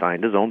since he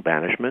signed his own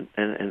banishment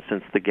and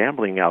since the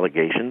gambling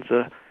allegations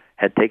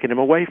had taken him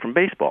away from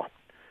baseball.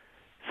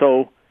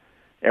 So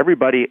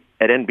everybody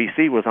at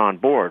NBC was on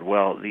board.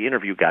 Well, the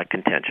interview got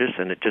contentious,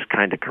 and it just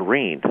kind of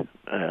careened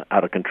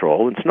out of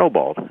control and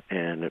snowballed.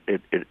 And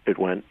it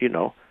went,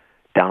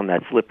 down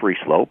that slippery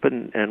slope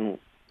and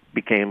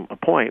became a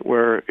point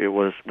where it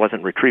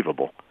wasn't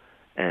retrievable.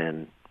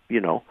 And,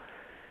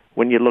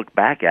 when you look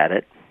back at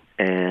it,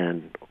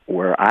 and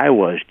where I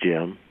was,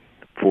 Jim,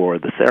 for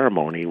the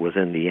ceremony was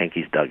in the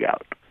Yankees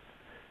dugout.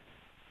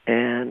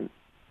 And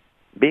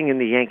being in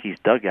the Yankees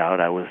dugout,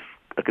 I was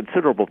a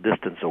considerable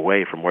distance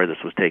away from where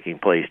this was taking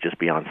place, just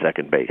beyond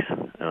second base,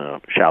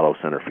 shallow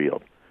center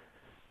field.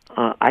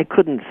 I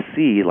couldn't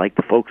see, like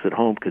the folks at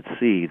home could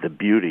see, the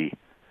beauty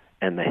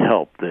and the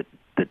help that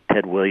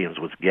Ted Williams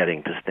was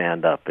getting to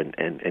stand up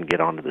and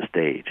get onto the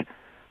stage.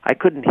 I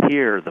couldn't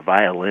hear the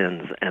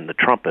violins and the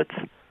trumpets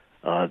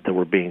that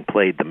were being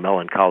played, the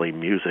melancholy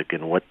music,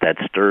 and what that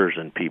stirs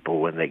in people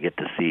when they get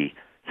to see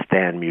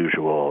Stan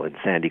Musial and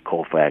Sandy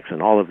Koufax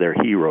and all of their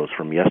heroes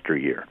from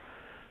yesteryear.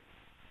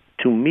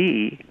 To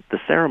me, the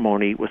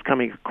ceremony was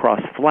coming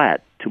across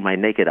flat to my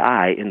naked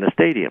eye in the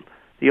stadium.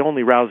 The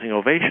only rousing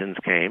ovations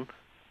came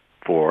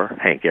for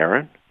Hank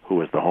Aaron, who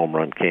was the home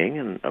run king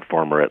and a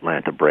former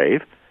Atlanta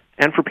Brave,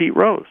 and for Pete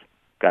Rose.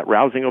 Got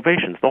rousing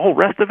ovations. The whole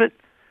rest of it,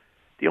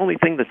 the only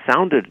thing that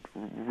sounded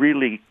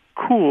really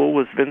cool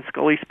was Vin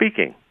Scully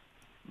speaking,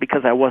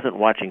 because I wasn't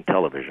watching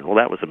television. Well,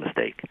 that was a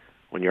mistake.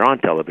 When you're on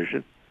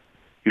television,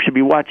 you should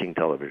be watching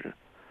television.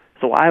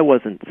 So I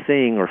wasn't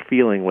seeing or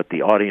feeling what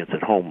the audience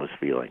at home was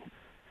feeling.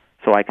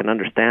 So I can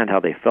understand how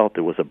they felt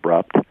it was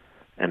abrupt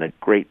and a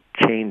great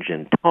change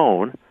in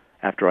tone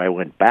after I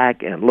went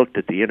back and looked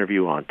at the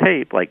interview on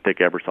tape, like Dick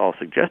Ebersol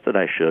suggested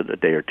I should a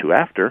day or two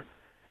after,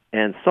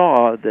 and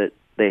saw that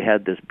they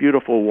had this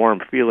beautiful,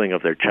 warm feeling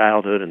of their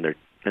childhood and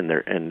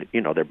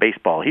their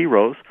baseball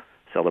heroes,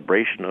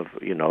 celebration of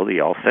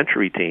the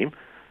all-century team,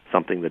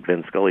 something that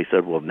Vin Scully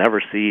said we'll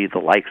never see the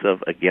likes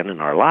of again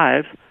in our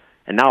lives.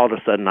 And now all of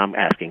a sudden I'm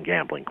asking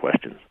gambling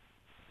questions.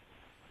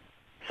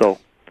 So,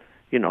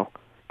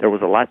 there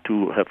was a lot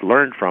to have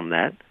learned from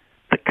that.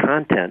 The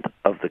content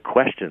of the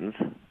questions,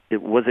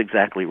 it was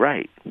exactly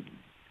right.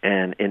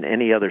 And in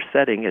any other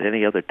setting, at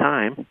any other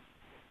time,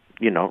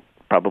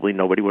 probably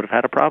nobody would have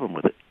had a problem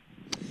with it.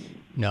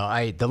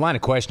 No, the line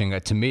of questioning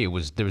to me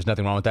there was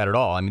nothing wrong with that at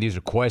all. I mean, these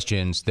are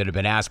questions that have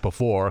been asked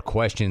before,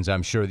 questions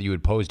I'm sure that you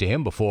had posed to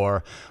him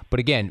before.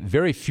 But again,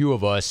 very few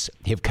of us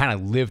have kind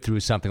of lived through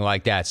something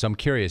like that. So I'm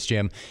curious,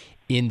 Jim,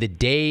 in the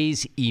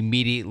days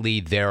immediately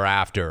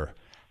thereafter,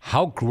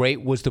 How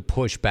great was the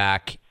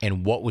pushback,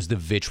 and what was the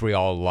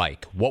vitriol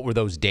like? What were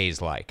those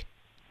days like?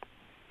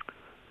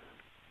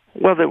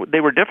 Well, they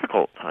were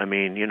difficult. I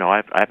mean,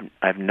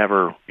 I've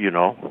never,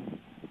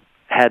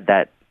 had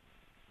that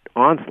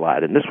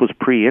onslaught, and this was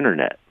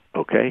pre-internet,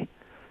 okay?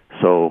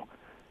 So,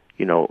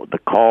 the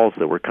calls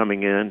that were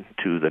coming in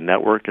to the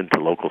network and to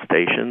local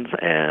stations,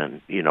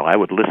 and, I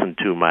would listen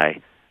to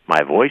my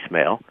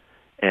voicemail,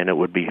 and it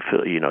would be,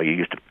 you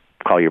used to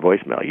call your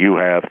voicemail, you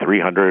have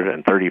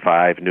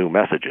 335 new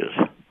messages.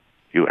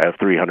 You have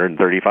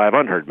 335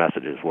 unheard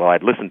messages. Well,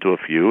 I'd listen to a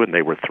few, and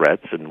they were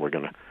threats, and we're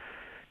going to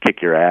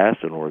kick your ass,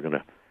 and we're going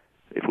to,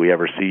 if we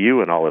ever see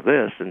you, and all of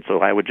this. And so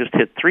I would just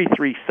hit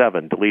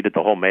 337, deleted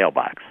the whole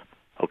mailbox,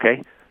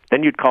 okay?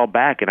 Then you'd call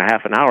back in a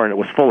half an hour, and it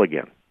was full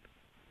again.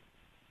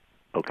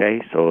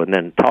 Okay, so, and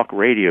then talk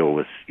radio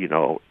was,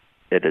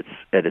 at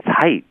its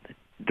height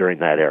during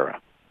that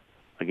era.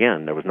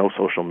 Again, there was no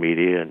social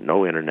media and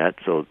no internet,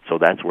 so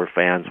that's where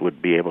fans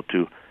would be able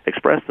to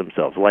express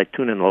themselves. Well, I'd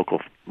tune in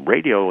local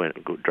radio and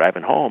go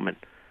driving home, and,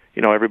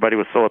 everybody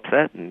was so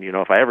upset, and,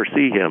 if I ever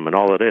see him and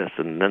all of this,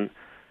 and then,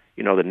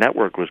 the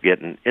network was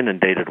getting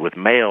inundated with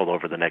mail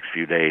over the next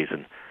few days,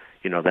 and,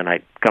 then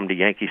I'd come to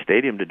Yankee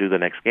Stadium to do the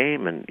next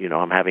game, and,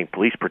 I'm having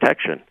police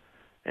protection,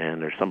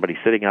 and there's somebody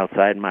sitting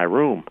outside my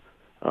room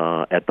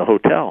at the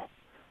hotel.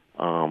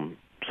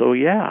 So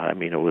yeah, I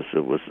mean, it was,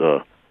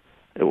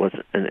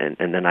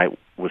 and then I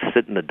was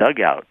sitting in the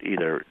dugout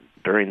either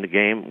during the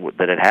game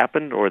that had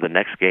happened or the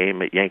next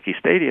game at Yankee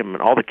Stadium,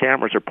 and all the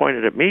cameras are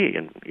pointed at me,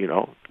 and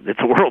it's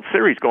a World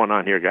Series going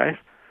on here, guys.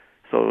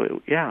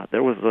 So yeah, it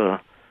was a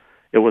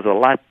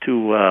lot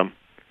to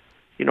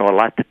a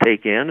lot to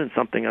take in, and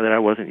something that I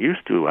wasn't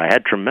used to. I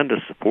had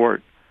tremendous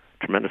support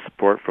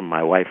from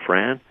my wife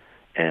Fran,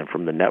 and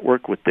from the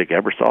network with Dick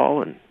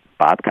Ebersol and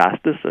Bob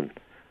Costas, and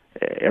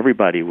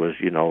everybody was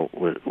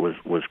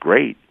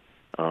great.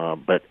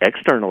 But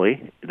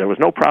externally, there was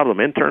no problem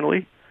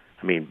internally.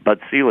 I mean, Bud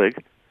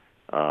Selig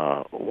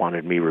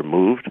wanted me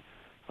removed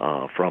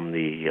from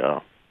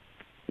the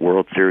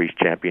World Series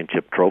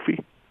championship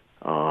trophy.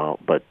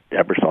 But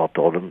Ebersol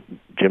told him,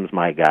 Jim's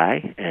my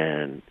guy,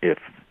 and if,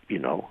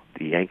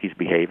 the Yankees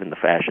behave in the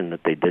fashion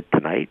that they did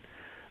tonight,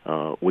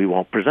 we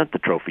won't present the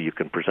trophy. You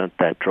can present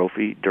that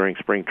trophy during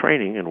spring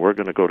training, and we're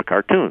going to go to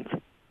cartoons.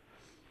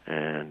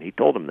 And he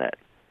told him that.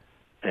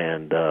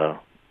 And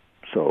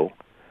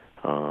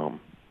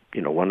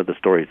one of the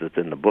stories that's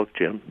in the book,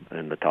 Jim,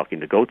 in the Talking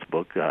to Goats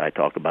book, I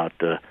talk about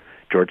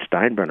George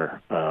Steinbrenner,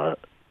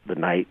 the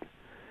night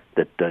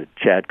that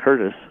Chad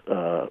Curtis,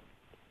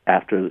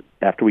 after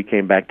we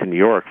came back to New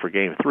York for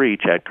Game 3,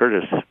 Chad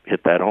Curtis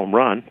hit that home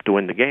run to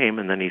win the game,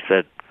 and then he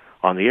said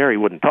on the air he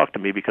wouldn't talk to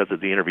me because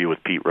of the interview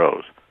with Pete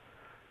Rose.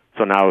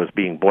 So now I was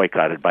being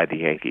boycotted by the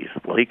Yankees.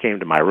 Well, he came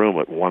to my room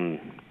at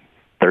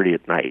 1:30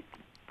 at night,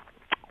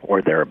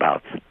 or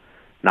thereabouts,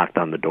 knocked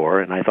on the door,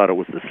 and I thought it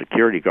was the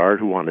security guard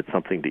who wanted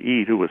something to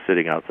eat who was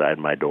sitting outside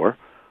my door,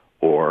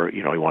 or,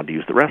 he wanted to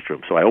use the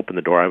restroom. So I opened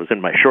the door. I was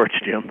in my shorts,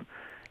 Jim,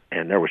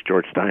 and there was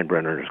George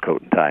Steinbrenner in his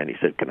coat and tie, and he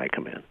said, "Can I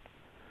come in?"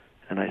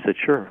 And I said,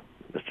 "Sure,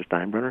 Mr.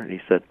 Steinbrenner." And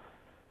he said,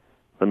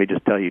 "Let me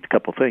just tell you a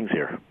couple things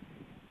here.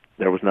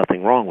 There was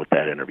nothing wrong with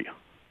that interview.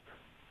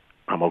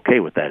 I'm okay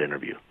with that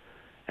interview.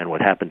 And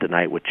what happened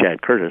tonight with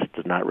Chad Curtis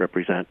does not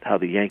represent how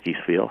the Yankees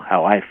feel,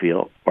 how I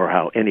feel, or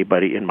how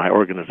anybody in my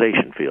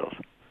organization feels."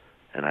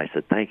 And I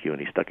said, "Thank you." And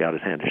he stuck out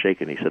his hand to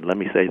shake, and he said, "Let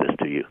me say this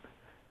to you.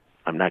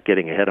 I'm not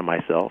getting ahead of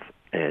myself."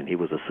 And he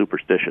was a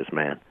superstitious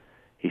man.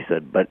 He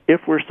said, "But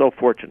if we're so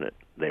fortunate,"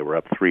 they were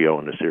up 3-0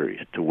 in the series,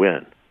 "to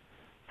win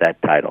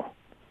that title,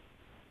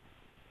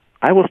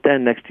 I will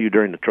stand next to you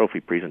during the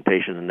trophy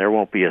presentation, and there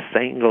won't be a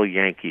single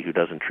Yankee who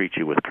doesn't treat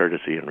you with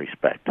courtesy and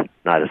respect.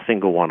 Not a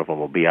single one of them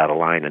will be out of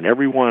line, and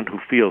everyone who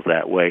feels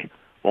that way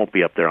won't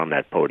be up there on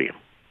that podium."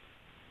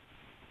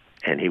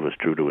 And he was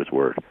true to his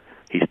word.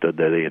 He stood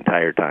there the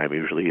entire time.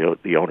 Usually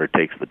the owner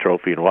takes the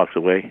trophy and walks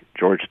away.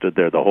 George stood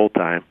there the whole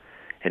time,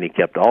 and he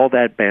kept all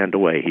that band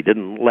away. He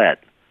didn't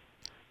let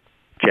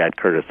Chad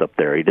Curtis up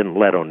there. He didn't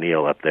let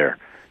O'Neill up there.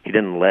 He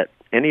didn't let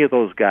any of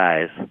those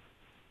guys,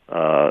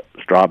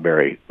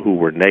 Strawberry, who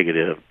were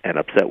negative and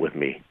upset with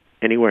me,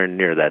 anywhere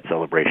near that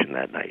celebration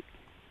that night.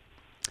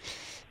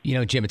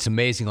 Jim, it's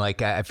amazing.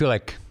 Like, I feel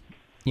like,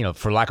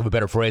 for lack of a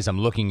better phrase, I'm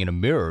looking in a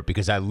mirror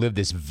because I live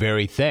this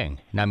very thing.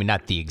 And I mean,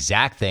 not the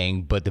exact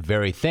thing, but the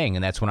very thing.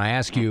 And that's when I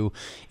ask you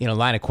in a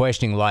line of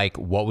questioning, like,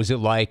 what was it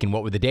like and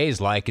what were the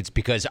days like? It's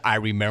because I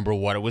remember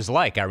what it was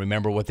like. I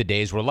remember what the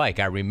days were like.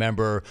 I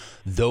remember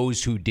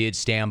those who did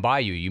stand by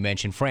you. You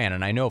mentioned Fran,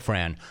 and I know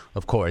Fran,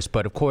 of course.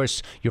 But, of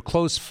course, your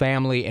close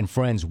family and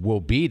friends will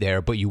be there,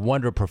 but you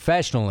wonder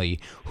professionally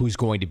who's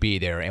going to be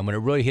there. And when it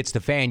really hits the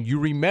fan, you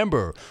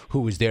remember who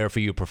was there for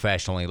you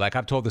professionally. Like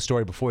I've told the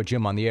story before,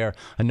 Jim, on the air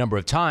a number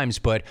of times,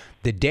 but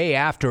the day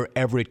after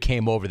Everett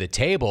came over the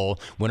table,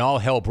 when all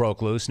hell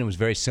broke loose, and it was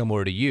very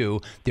similar to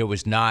you, there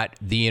was not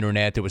the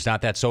internet, there was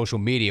not that social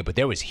media, but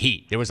there was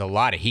heat. There was a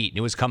lot of heat, and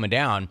it was coming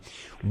down.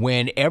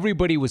 When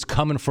everybody was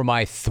coming for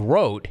my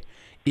throat,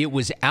 it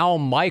was Al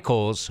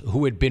Michaels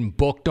who had been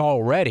booked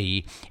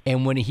already.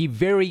 And when he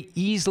very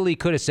easily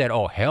could have said,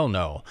 oh, hell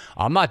no,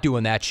 I'm not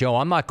doing that show.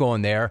 I'm not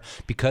going there,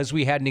 because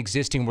we had an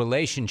existing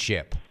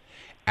relationship.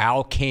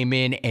 Al came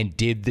in and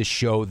did the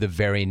show the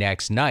very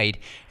next night.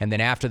 And then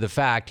after the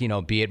fact,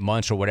 be it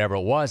months or whatever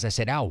it was, I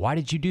said, Al, why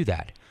did you do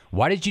that?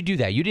 Why did you do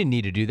that? You didn't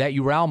need to do that.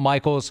 You were Al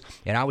Michaels,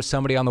 and I was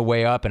somebody on the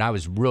way up, and I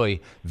was really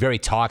very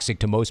toxic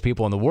to most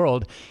people in the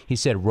world. He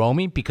said,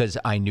 Romy, because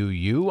I knew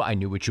you, I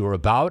knew what you were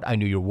about, I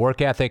knew your work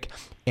ethic,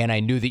 and I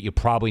knew that you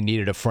probably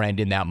needed a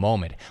friend in that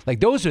moment. Like,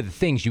 those are the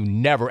things you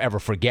never, ever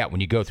forget when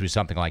you go through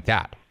something like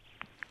that.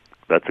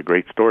 That's a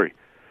great story.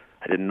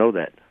 I didn't know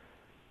that.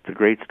 It's a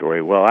great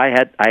story. Well, I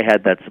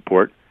had that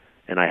support,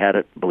 and I had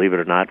it, believe it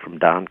or not, from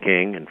Don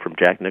King and from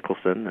Jack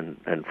Nicholson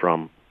and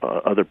from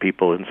other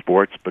people in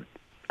sports, but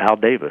Al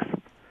Davis.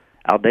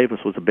 Al Davis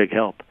was a big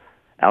help.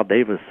 Al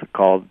Davis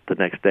called the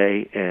next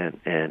day, and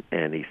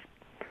he,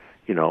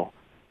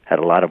 had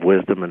a lot of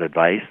wisdom and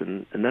advice.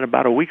 And then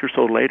about a week or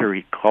so later,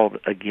 he called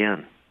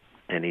again,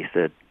 and he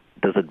said,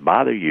 does it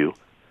bother you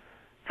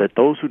that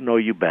those who know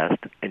you best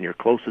and your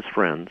closest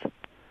friends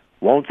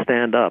won't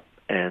stand up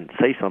and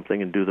say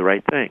something and do the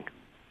right thing?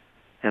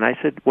 And I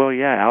said, well,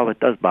 yeah, Al, it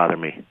does bother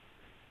me.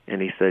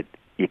 And he said,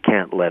 you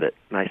can't let it.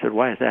 And I said,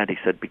 why is that? He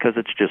said, because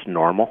it's just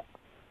normal.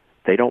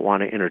 They don't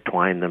want to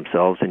intertwine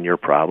themselves in your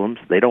problems.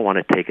 They don't want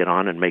to take it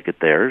on and make it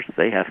theirs.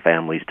 They have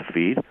families to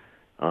feed.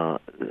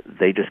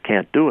 They just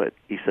can't do it.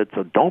 He said,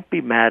 so don't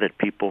be mad at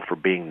people for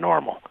being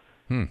normal.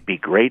 Be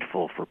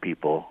grateful for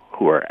people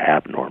who are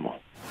abnormal.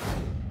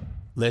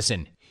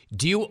 Listen,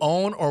 do you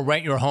own or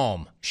rent your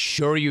home?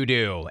 Sure you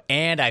do.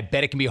 And I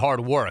bet it can be hard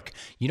work.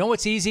 You know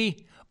what's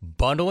easy?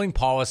 Bundling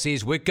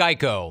policies with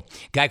Geico.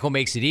 Geico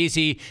makes it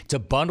easy to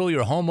bundle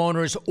your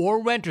homeowner's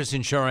or renter's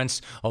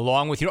insurance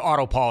along with your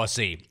auto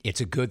policy. It's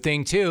a good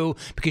thing, too,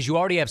 because you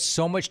already have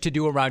so much to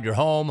do around your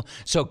home.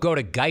 So go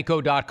to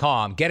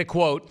geico.com, get a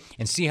quote,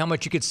 and see how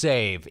much you could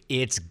save.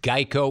 It's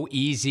Geico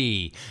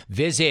easy.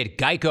 Visit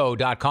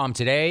geico.com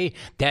today.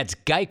 That's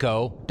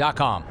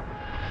geico.com.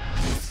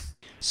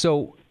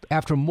 So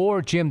after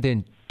more, Jim,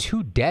 than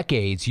 2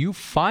 decades, you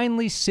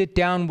finally sit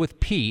down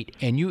with Pete,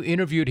 and you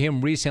interviewed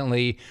him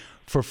recently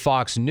for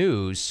Fox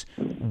News.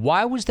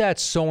 Why was that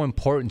so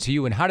important to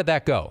you, and how did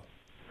that go?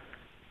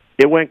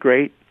 It went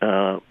great.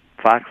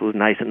 Fox was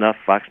nice enough.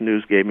 Fox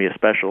News gave me a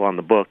special on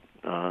the book,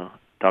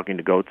 Talking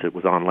to Goats. It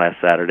was on last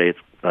Saturday.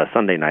 It's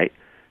Sunday night.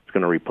 It's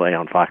going to replay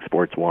on Fox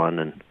Sports 1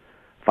 and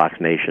Fox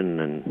Nation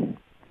and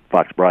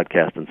Fox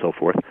Broadcast and so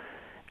forth.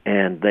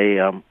 And they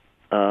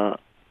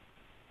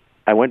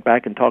I went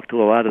back and talked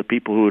to a lot of the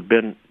people who had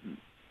been,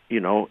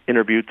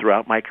 interviewed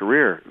throughout my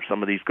career.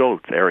 Some of these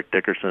GOATs, Eric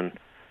Dickerson,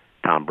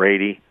 Tom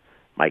Brady,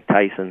 Mike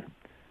Tyson,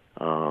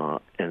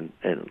 and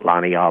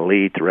Lonnie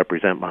Ali to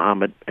represent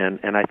Muhammad.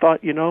 And I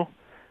thought,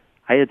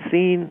 I had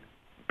seen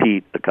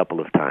Pete a couple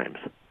of times,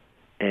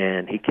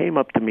 and he came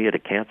up to me at a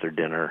cancer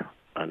dinner,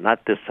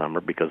 not this summer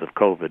because of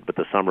COVID, but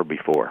the summer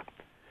before.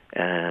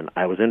 And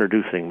I was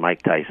introducing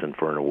Mike Tyson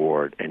for an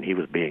award, and he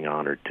was being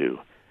honored too.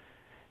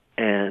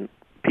 And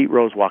Pete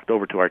Rose walked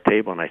over to our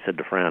table, and I said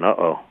to Fran,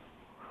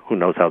 who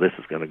knows how this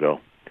is going to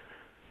go.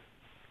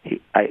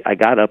 I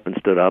got up and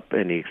stood up,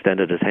 and he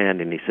extended his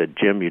hand, and he said,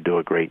 Jim, you do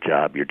a great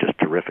job. You're just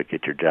terrific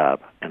at your job.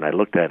 And I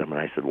looked at him,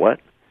 and I said, what?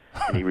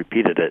 And he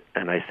repeated it,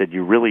 and I said,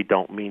 you really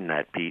don't mean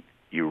that, Pete.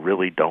 You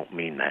really don't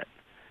mean that.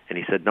 And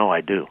he said, no,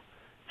 I do.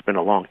 It's been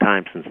a long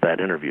time since that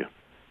interview.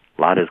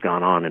 A lot has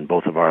gone on in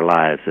both of our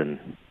lives,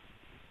 and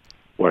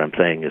what I'm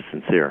saying is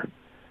sincere.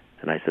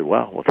 And I said,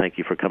 well, thank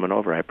you for coming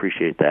over. I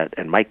appreciate that.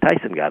 And Mike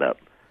Tyson got up.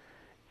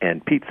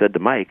 And Pete said to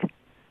Mike,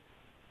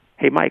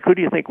 hey, Mike, who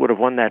do you think would have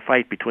won that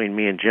fight between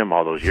me and Jim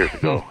all those years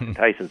ago? And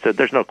Tyson said,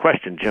 there's no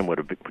question Jim would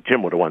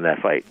have won that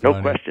fight. No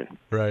question.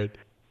 Right.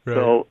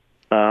 So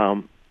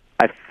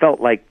I felt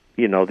like,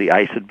 the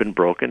ice had been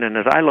broken. And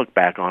as I look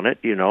back on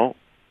it,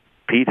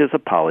 Pete has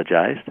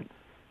apologized.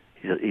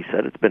 He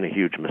said it's been a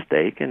huge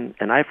mistake. And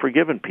I've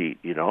forgiven Pete.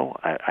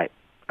 I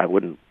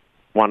wouldn't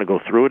want to go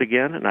through it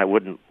again, and I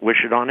wouldn't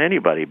wish it on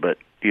anybody. But,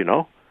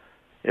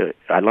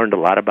 I learned a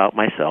lot about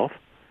myself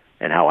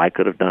and how I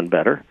could have done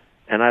better,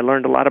 and I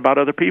learned a lot about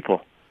other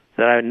people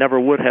that I never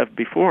would have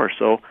before.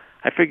 So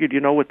I figured,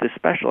 with this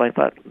special, I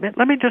thought, man,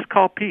 let me just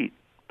call Pete.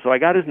 So I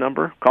got his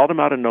number, called him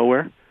out of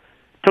nowhere,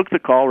 took the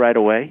call right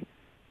away,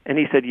 and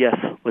he said, yes,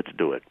 let's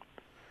do it.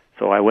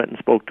 So I went and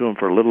spoke to him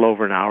for a little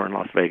over an hour in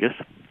Las Vegas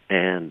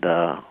and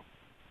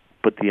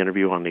put the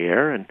interview on the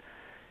air, and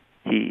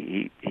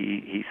he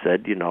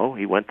said,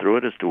 he went through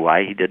it as to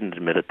why he didn't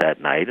admit it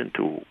that night and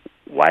to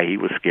why he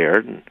was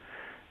scared, and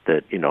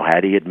that,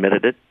 had he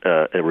admitted it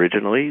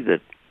originally,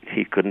 that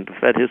he couldn't have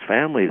fed his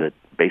family, that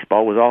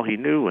baseball was all he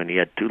knew, and he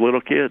had 2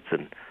 little kids,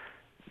 and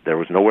there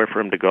was nowhere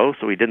for him to go,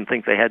 so he didn't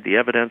think they had the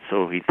evidence,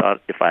 so he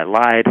thought if I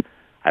lied,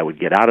 I would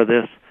get out of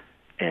this,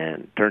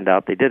 and turned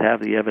out they did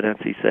have the evidence,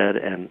 he said,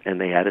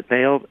 and they had it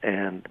nailed,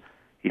 and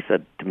he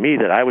said to me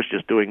that I was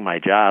just doing my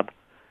job.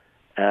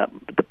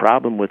 But the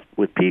problem with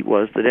Pete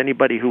was that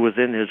anybody who was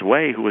in his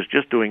way, who was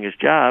just doing his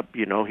job,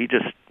 he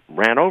just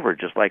ran over,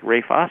 just like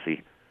Ray Fosse.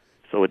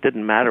 So it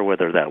didn't matter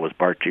whether that was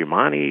Bart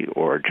Giamatti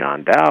or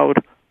John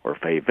Dowd or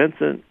Fay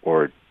Vincent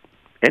or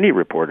any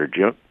reporter,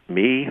 Jim,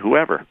 me,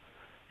 whoever.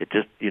 It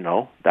just,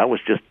 that was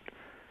just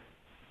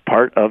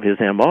part of his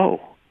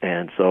MO.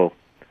 And so,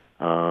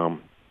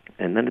 and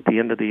then at the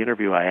end of the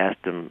interview, I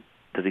asked him,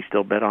 does he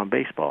still bet on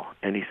baseball?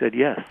 And he said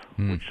yes,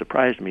 which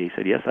surprised me. He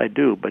said, yes, I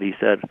do. But he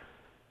said,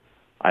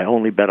 I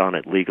only bet on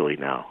it legally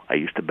now. I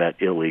used to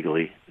bet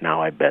illegally.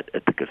 Now I bet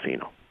at the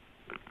casino.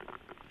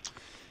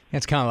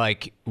 It's kind of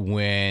like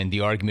when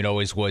the argument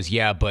always was,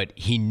 yeah, but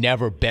he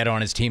never bet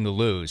on his team to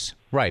lose.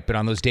 Right, but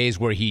on those days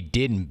where he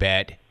didn't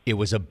bet, it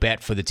was a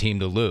bet for the team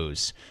to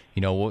lose.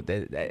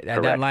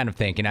 That line of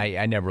thinking,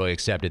 I never really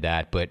accepted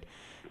that, but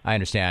I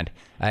understand.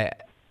 I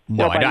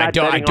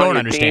don't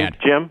understand.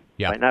 Team,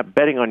 Jim, by not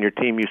betting on your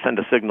team, you send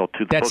a signal to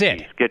the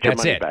bookies. Get your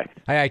money back.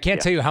 I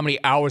can't tell you how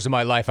many hours of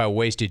my life I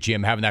wasted,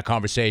 Jim, having that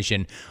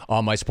conversation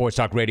on my sports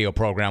talk radio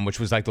program, which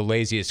was like the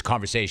laziest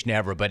conversation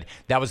ever, but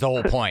that was the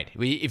whole point.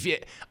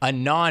 A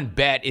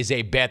non-bet is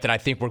a bet that I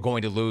think we're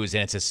going to lose,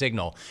 and it's a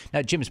signal.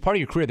 Now, Jim, as part of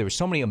your career, there were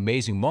so many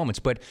amazing moments,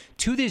 but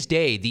to this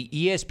day, the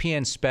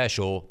ESPN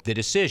special, The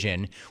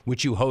Decision,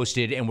 which you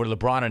hosted and where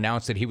LeBron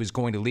announced that he was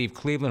going to leave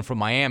Cleveland for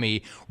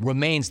Miami,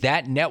 remains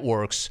that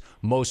network's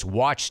most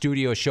watched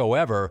studio show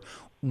ever.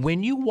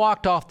 When you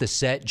walked off the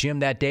set, Jim,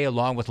 that day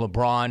along with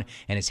LeBron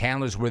and his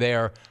handlers were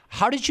there,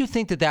 how did you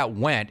think that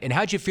went, and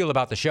how did you feel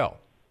about the show?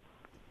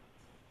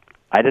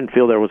 I didn't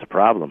feel there was a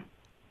problem.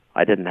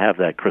 I didn't have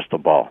that crystal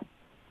ball.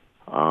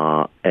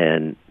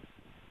 And,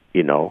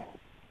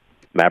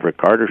 Maverick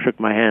Carter shook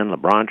my hand,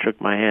 LeBron shook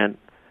my hand.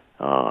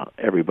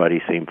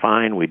 Everybody seemed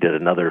fine. We did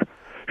another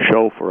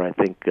show for, I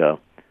think,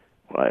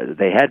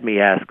 they had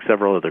me ask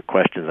several other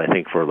questions, I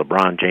think, for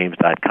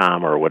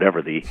LeBronJames.com or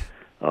whatever the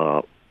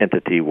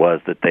entity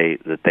was that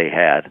they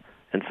had.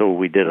 And so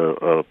we did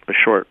a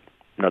short,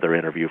 another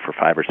interview for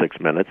 5 or 6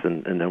 minutes,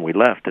 and then we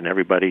left, and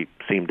everybody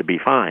seemed to be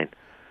fine.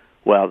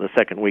 Well, the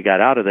second we got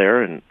out of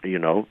there, and,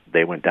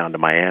 they went down to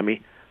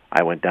Miami,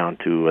 I went down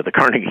to the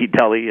Carnegie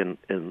Deli in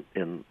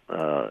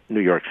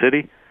New York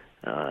City,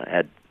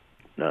 had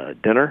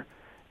dinner,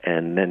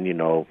 and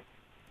then,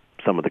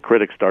 some of the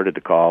critics started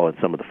to call, and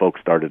some of the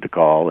folks started to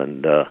call,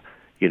 and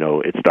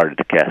it started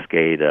to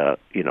cascade,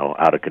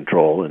 out of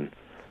control. And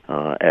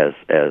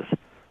as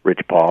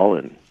Rich Paul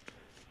and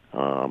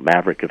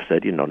Maverick have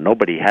said,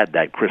 nobody had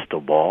that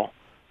crystal ball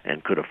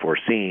and could have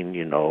foreseen,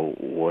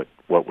 what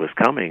was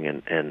coming.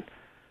 And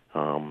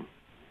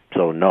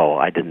so no,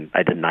 I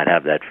did not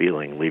have that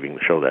feeling leaving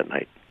the show that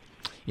night.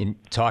 In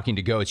talking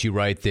to Goats, you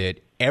write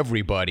that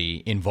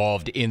everybody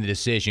involved in the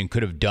decision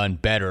could have done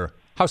better.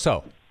 How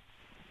so?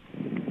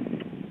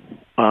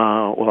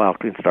 Well, I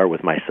can start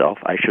with myself.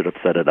 I should have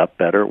set it up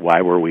better.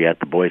 Why were we at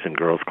the Boys and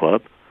Girls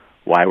Club?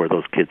 Why were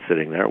those kids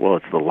sitting there? Well,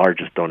 it's the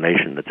largest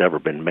donation that's ever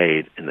been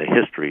made in the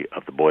history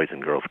of the Boys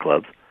and Girls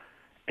Clubs,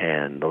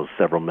 and those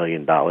several $1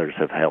 million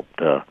have helped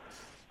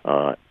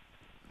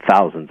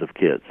thousands of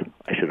kids.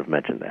 I should have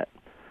mentioned that.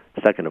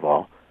 Second of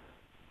all,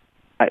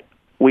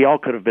 we all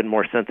could have been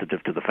more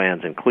sensitive to the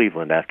fans in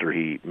Cleveland after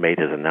he made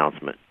his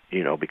announcement,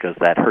 because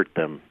that hurt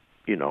them,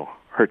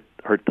 hurt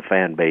the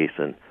fan base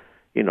and,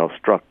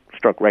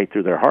 struck right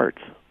through their hearts.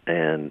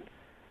 And,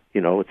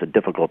 it's a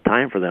difficult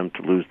time for them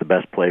to lose the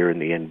best player in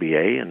the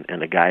NBA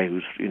and a guy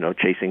who's,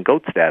 chasing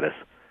GOAT status.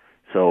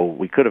 So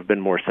we could have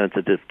been more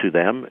sensitive to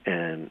them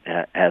and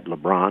had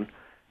LeBron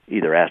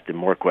either asked him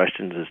more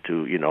questions as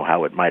to,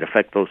 how it might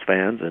affect those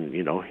fans. And,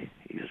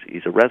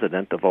 he's a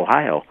resident of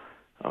Ohio,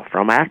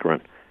 from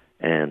Akron.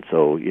 And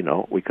so,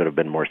 we could have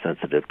been more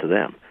sensitive to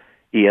them.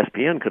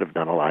 ESPN could have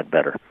done a lot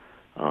better.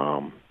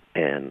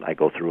 And I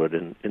go through it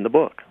in the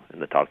book, in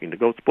the Talking to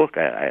Goats book.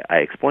 I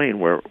explain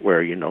where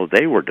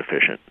they were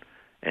deficient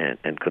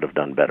and could have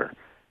done better.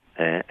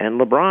 And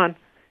LeBron,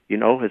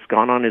 has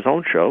gone on his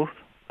own show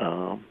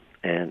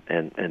and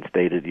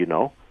stated,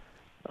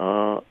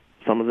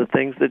 some of the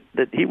things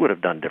that he would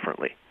have done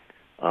differently.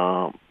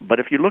 But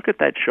if you look at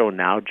that show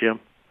now, Jim,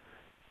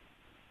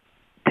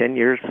 10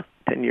 years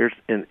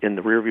in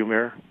the rearview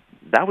mirror,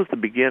 that was the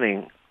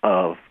beginning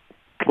of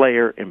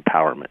player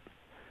empowerment.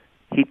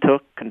 He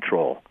took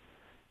control.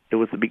 It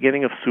was the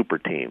beginning of super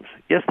teams.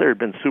 Yes, there had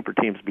been super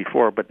teams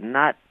before, but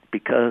not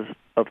because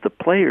of the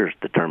players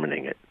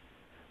determining it.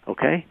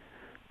 Okay?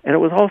 And it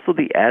was also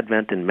the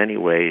advent in many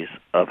ways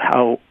of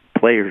how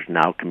players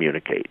now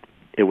communicate.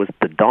 It was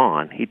the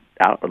dawn.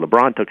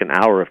 LeBron took an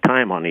hour of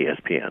time on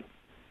ESPN.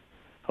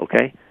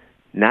 Okay?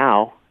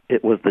 Now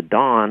it was the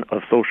dawn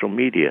of social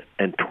media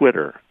and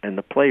Twitter and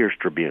the Players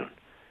Tribune.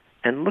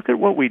 And look at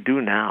what we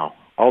do now,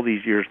 all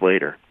these years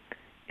later.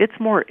 It's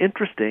more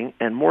interesting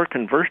and more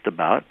conversed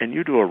about, and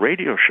you do a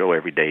radio show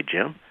every day,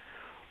 Jim.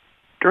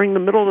 During the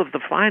middle of the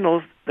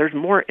finals, there's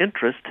more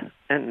interest,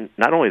 and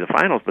not only the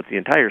finals, but the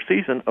entire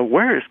season, of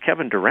where is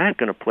Kevin Durant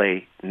going to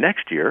play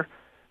next year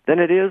than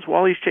it is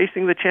while he's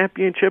chasing the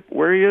championship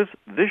where he is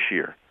this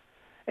year.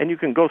 And you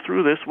can go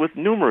through this with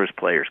numerous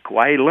players,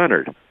 Kawhi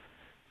Leonard.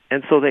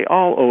 And so they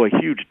all owe a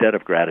huge debt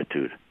of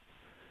gratitude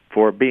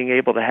for being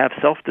able to have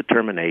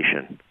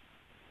self-determination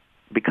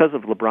because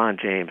of LeBron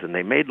James, and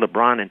they made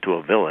LeBron into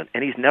a villain,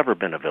 and he's never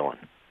been a villain.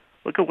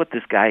 Look at what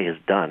this guy has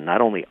done,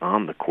 not only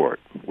on the court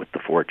with the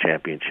 4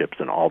 championships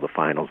and all the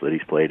finals that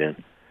he's played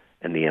in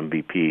and the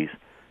MVPs,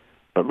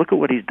 but look at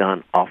what he's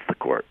done off the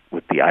court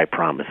with the I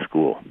Promise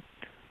School,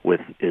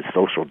 with his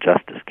social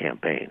justice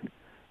campaign,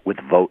 with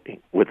voting,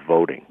 with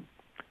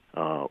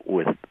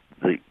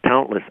the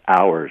countless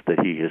hours that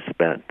he has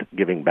spent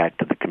giving back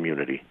to the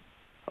community,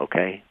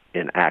 okay,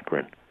 in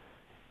Akron,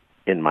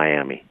 in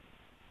Miami,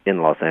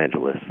 in Los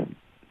Angeles,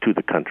 to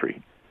the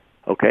country.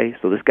 Okay,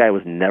 so this guy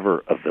was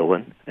never a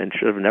villain and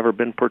should have never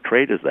been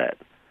portrayed as that.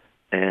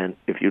 And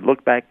if you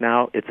look back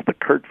now, it's the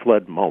Curt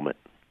Flood moment.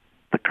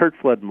 The Curt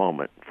Flood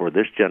moment for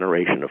this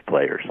generation of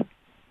players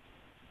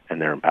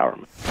and their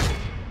empowerment.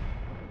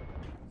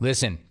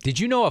 Listen, did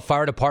you know a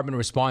fire department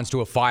responds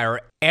to a fire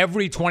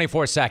every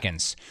 24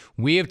 seconds?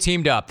 We have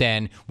teamed up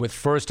then with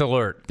First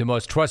Alert, the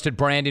most trusted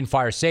brand in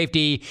fire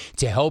safety,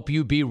 to help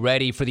you be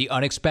ready for the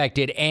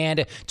unexpected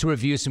and to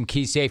review some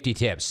key safety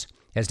tips.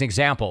 As an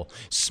example,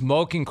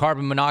 smoke and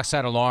carbon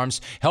monoxide alarms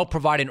help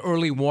provide an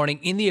early warning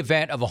in the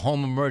event of a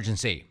home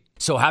emergency.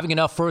 So having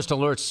enough First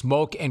Alert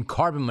smoke and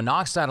carbon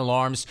monoxide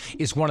alarms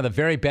is one of the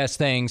very best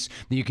things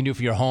that you can do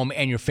for your home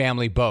and your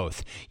family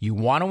both. You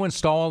want to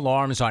install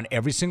alarms on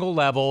every single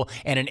level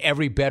and in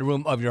every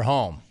bedroom of your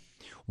home.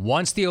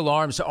 Once the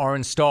alarms are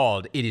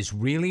installed, it is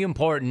really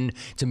important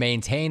to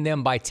maintain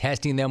them by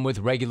testing them with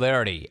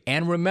regularity.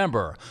 And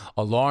remember,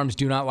 alarms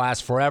do not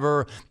last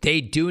forever.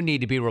 They do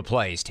need to be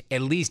replaced,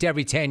 at least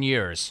every 10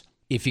 years.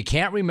 If you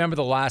can't remember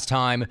the last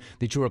time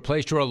that you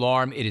replaced your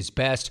alarm, it is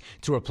best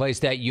to replace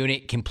that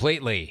unit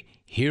completely.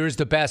 Here's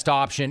the best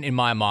option in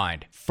my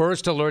mind.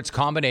 First Alert's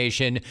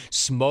combination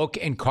smoke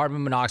and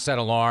carbon monoxide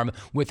alarm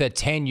with a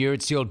 10-year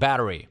sealed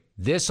battery.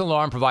 This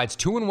alarm provides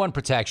 2-in-1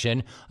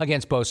 protection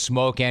against both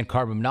smoke and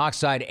carbon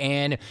monoxide,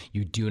 and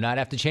you do not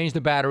have to change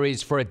the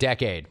batteries for a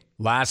decade.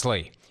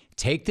 Lastly,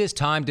 take this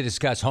time to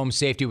discuss home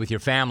safety with your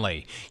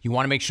family. You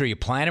want to make sure you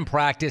plan and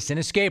practice an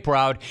escape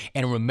route,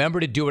 and remember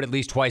to do it at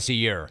least twice a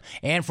year.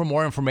 And for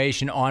more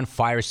information on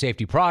fire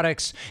safety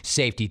products,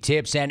 safety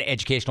tips, and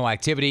educational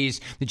activities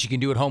that you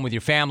can do at home with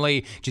your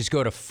family, just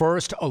go to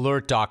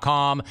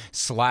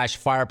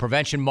firstalert.com/fire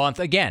prevention month.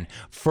 Again,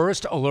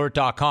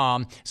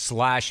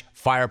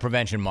 firstalert.com/fire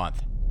prevention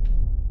month.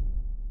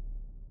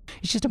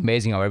 It's just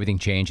amazing how everything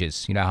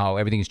changes, how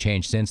everything's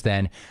changed since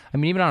then. I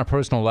mean, even on a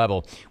personal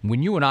level,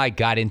 when you and I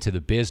got into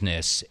the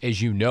business, as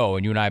you know,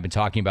 and you and I have been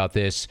talking about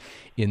this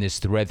in this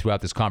thread throughout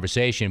this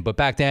conversation, but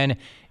back then,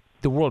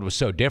 the world was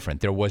so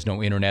different. There was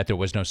no internet, there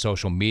was no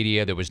social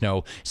media, there was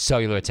no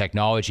cellular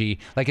technology.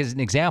 Like, as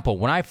an example,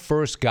 when I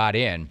first got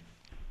in,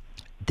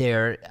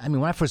 there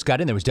was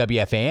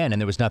WFAN and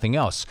there was nothing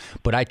else.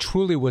 But I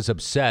truly was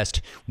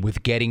obsessed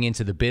with getting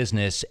into the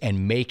business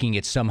and making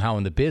it somehow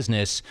in the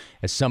business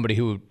as somebody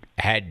who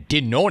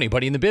didn't know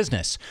anybody in the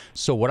business.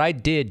 So what I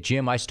did,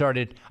 Jim, I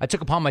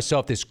took upon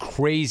myself this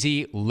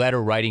crazy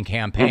letter writing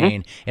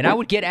campaign, and I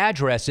would get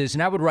addresses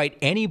and I would write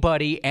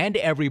anybody and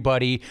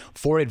everybody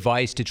for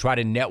advice to try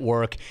to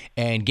network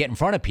and get in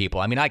front of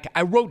people. I mean, I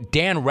wrote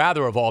Dan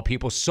Rather, of all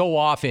people, so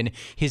often.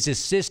 His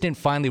assistant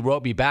finally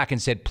wrote me back and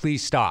said,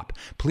 please stop.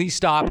 Please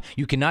stop.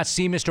 You cannot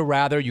see Mr.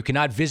 Rather. You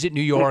cannot visit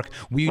New York.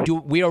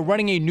 We are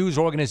running a news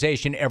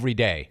organization every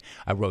day.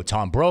 I wrote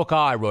Tom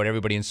Brokaw. I wrote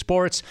everybody in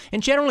sports,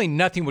 and generally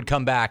nothing would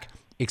come back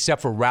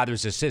except for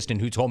Rather's assistant,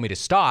 who told me to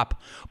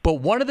stop.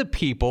 But one of the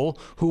people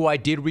who I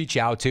did reach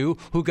out to,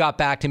 who got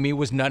back to me,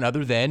 was none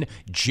other than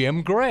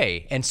Jim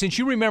Gray. And since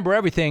you remember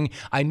everything,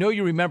 I know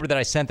you remember that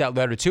I sent that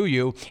letter to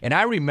you, and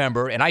I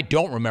remember, and I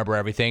don't remember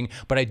everything,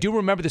 but I do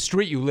remember the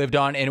street you lived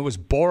on, and it was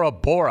Bora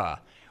Bora,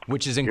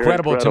 which is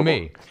incredible to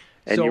me.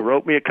 And you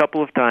wrote me a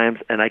couple of times,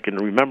 and I can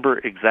remember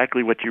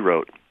exactly what you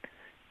wrote.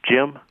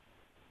 Jim,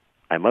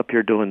 I'm up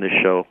here doing this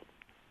show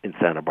in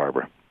Santa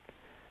Barbara,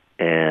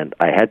 and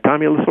I had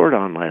Tommy Lasorda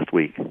on last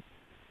week.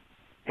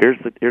 Here's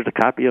a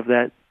copy of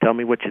that. Tell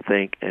me what you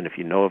think, and if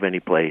you know of any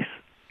place,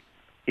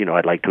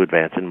 I'd like to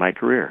advance in my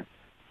career.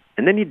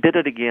 And then you did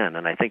it again,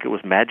 and I think it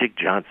was Magic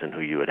Johnson who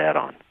you had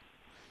on.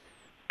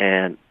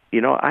 And,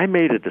 I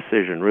made a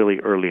decision really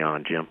early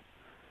on, Jim.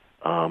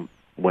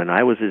 When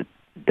I was at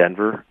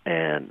Denver,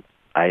 and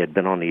I had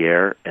been on the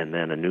air, and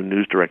then a new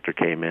news director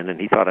came in, and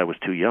he thought I was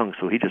too young,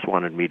 so he just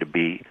wanted me to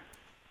be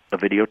a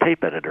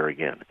videotape editor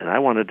again, and I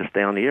wanted to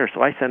stay on the air.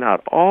 So I sent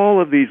out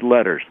all of these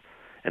letters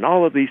and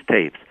all of these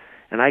tapes,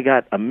 and I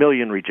got a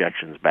million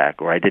rejections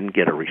back, or I didn't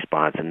get a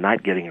response, and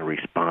not getting a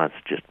response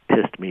just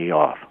pissed me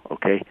off,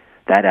 okay?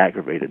 That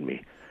aggravated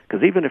me,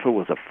 because even if it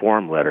was a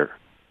form letter,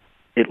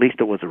 at least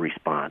it was a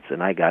response,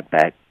 and I got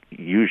back,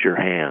 use your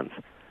hands,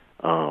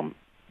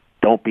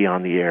 don't be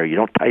on the air, you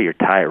don't tie your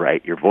tie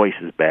right, your voice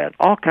is bad,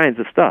 all kinds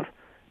of stuff,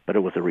 but it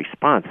was a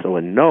response. So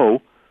a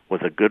no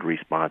was a good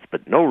response,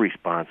 but no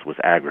response was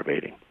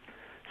aggravating.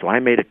 So I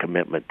made a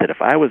commitment that if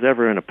I was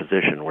ever in a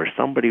position where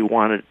somebody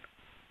wanted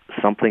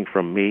something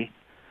from me,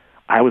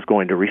 I was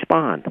going to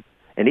respond.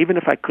 And even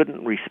if I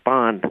couldn't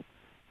respond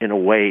in a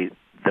way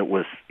that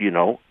was,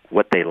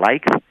 what they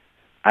liked,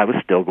 I was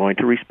still going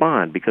to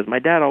respond because my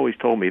dad always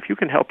told me, if you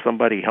can help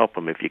somebody, help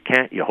them. If you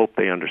can't, you hope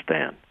they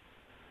understand.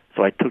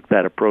 So I took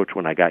that approach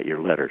when I got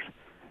your letters.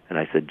 And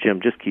I said,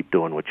 Jim, just keep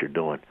doing what you're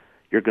doing.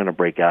 You're going to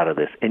break out of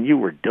this. And you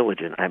were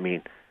diligent. I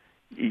mean,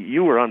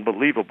 you were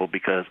unbelievable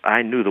because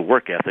I knew the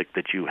work ethic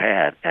that you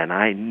had, and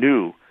I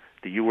knew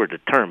that you were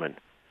determined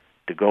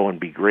to go and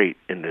be great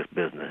in this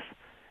business.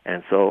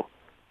 And so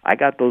I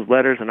got those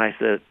letters, and I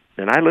said,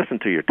 and I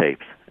listened to your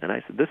tapes, and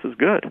I said, this is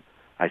good.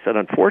 I said,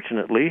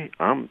 unfortunately,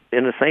 I'm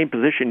in the same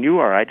position you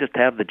are. I just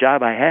have the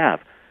job I have.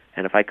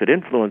 And if I could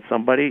influence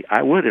somebody,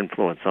 I would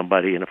influence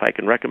somebody. And if I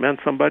can recommend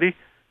somebody,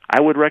 I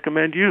would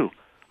recommend you.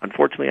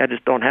 Unfortunately, I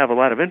just don't have a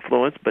lot of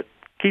influence, but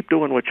keep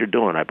doing what you're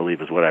doing, I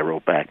believe is what I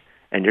wrote back.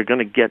 And you're going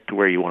to get to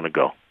where you want to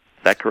go.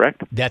 Is that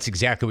correct? That's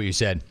exactly what you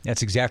said.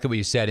 That's exactly what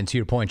you said. And to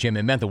your point, Jim,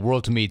 it meant the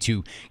world to me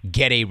to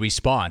get a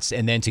response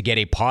and then to get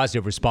a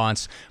positive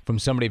response from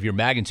somebody of your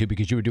magnitude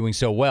because you were doing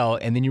so well.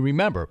 And then you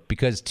remember,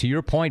 because to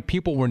your point,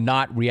 people were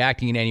not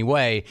reacting in any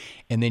way.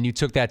 And then you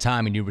took that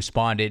time and you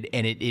responded.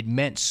 And it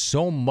meant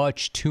so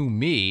much to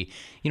me.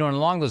 You know, and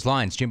along those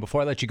lines, Jim,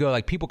 before I let you go,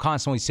 like people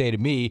constantly say to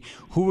me,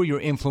 who were your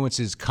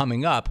influences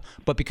coming up?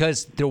 But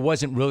because there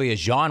wasn't really a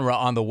genre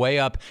on the way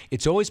up,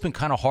 it's always been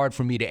kind of hard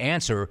for me to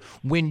answer.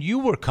 When you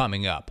were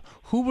coming up,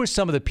 who were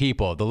some of the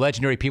people, the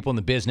legendary people in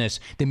the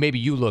business that maybe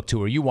you looked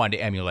to or you wanted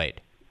to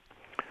emulate?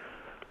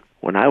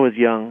 When I was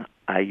young,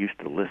 I used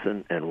to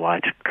listen and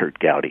watch Curt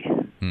Gowdy,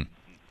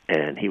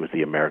 and he was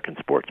the American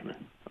sportsman,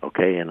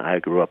 okay? And I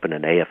grew up in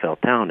an AFL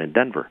town in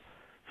Denver,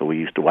 so we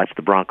used to watch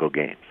the Bronco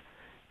games.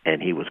 And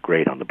he was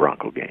great on the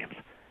Bronco games.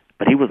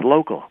 But he was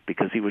local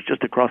because he was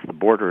just across the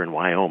border in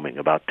Wyoming,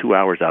 about 2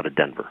 hours out of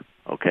Denver,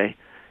 okay?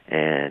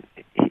 And,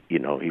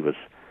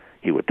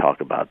 he would talk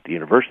about the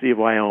University of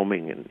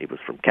Wyoming, and he was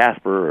from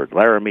Casper or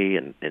Laramie,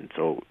 and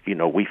so,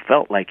 we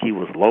felt like he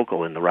was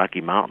local in the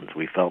Rocky Mountains.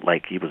 We felt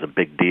like he was a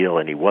big deal,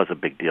 and he was a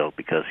big deal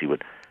because he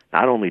would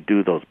not only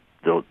do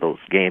those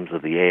games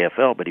of the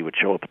AFL, but he would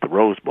show up at the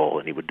Rose Bowl,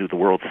 and he would do the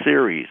World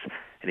Series,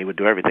 and he would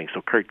do everything.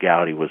 So Curt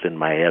Gowdy was in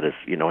my head as,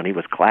 and he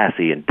was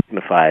classy and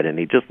dignified, and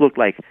he just looked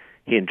like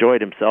he enjoyed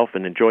himself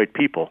and enjoyed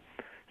people.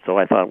 So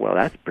I thought, well,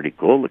 that's pretty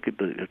cool. Look at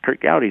the Curt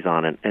Gowdy's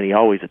on it, and he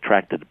always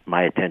attracted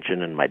my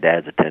attention and my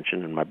dad's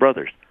attention and my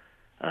brother's.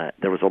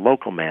 There was a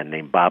local man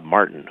named Bob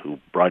Martin who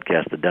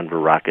broadcast the Denver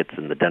Rockets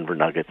and the Denver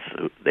Nuggets.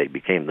 They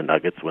became the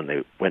Nuggets when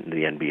they went into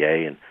the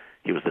NBA, and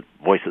he was the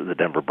voice of the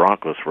Denver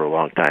Broncos for a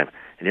long time.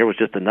 And here was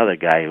just another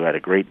guy who had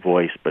a great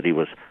voice, but he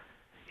was,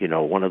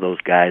 one of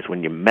those guys,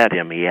 when you met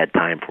him, he had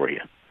time for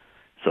you.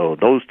 So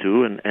those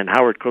two and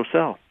Howard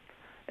Cosell.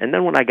 And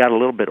then when I got a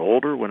little bit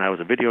older, when I was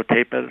a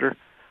videotape editor,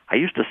 I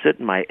used to sit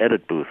in my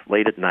edit booth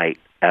late at night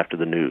after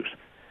the news.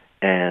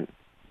 And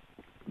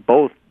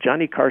both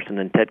Johnny Carson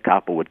and Ted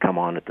Koppel would come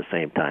on at the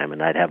same time,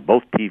 and I'd have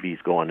both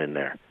TVs going in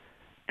there.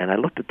 And I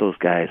looked at those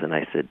guys and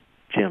I said,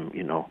 Jim,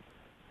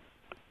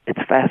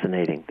 it's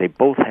fascinating. They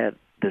both had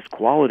this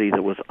quality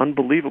that was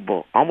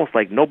unbelievable, almost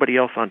like nobody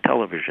else on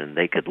television.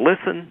 They could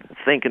listen,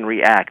 think, and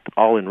react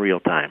all in real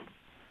time.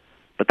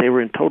 But they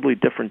were in totally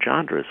different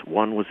genres.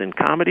 One was in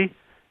comedy,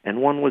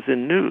 and one was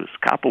in news.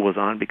 Koppel was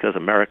on because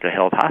America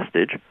held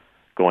hostage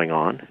going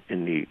on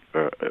in the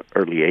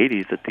early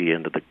 80s at the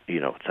end of the,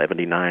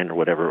 79 or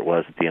whatever it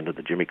was at the end of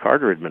the Jimmy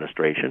Carter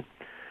administration.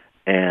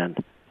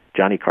 And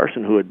Johnny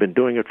Carson, who had been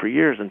doing it for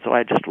years, and so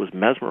I just was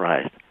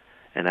mesmerized.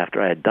 And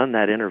after I had done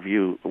that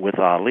interview with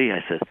Ali,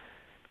 I said,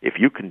 if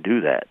you can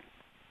do that,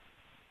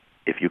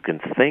 if you can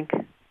think,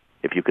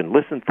 if you can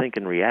listen, think,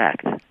 and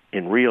react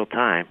in real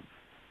time,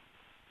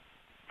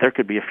 there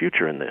could be a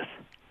future in this.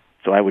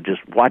 So I would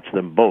just watch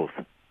them both,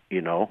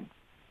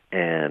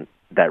 and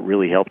that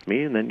really helped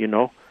me. And then,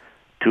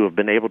 to have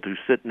been able to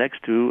sit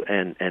next to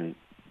and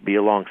be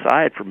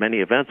alongside for many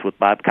events with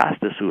Bob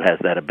Costas, who has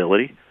that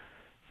ability,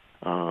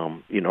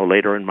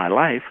 later in my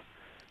life,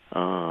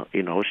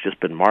 it's just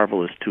been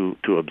marvelous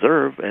to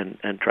observe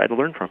and try to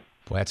learn from.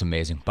 Boy, that's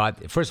amazing.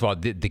 But first of all,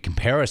 the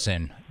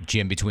comparison,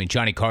 Jim, between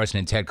Johnny Carson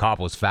and Ted Koppel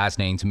was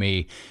fascinating to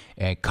me.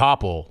 And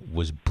Koppel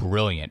was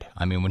brilliant.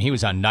 I mean, when he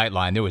was on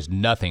Nightline, there was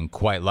nothing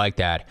quite like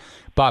that.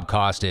 Bob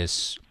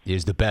Costas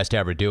is the best to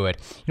ever do it.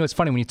 It's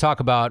funny when you talk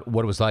about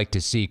what it was like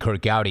to see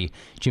Curt Gowdy.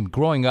 Jim,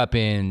 growing up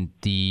I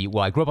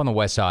grew up on the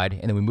West Side,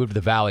 and then we moved to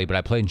the Valley, but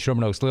I played in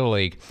Sherman Oaks Little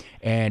League.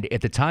 And at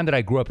the time that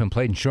I grew up and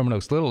played in Sherman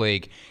Oaks Little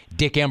League,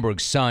 Dick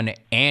Enberg's son,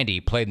 Andy,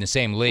 played in the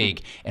same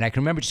league. And I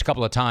can remember just a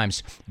couple of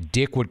times,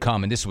 Dick would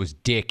come, and this was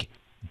Dick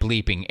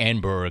bleeping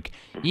Enberg,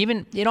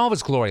 even in all of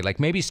his glory, like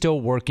maybe still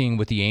working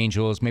with the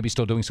Angels, maybe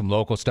still doing some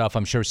local stuff,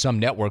 I'm sure some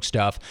network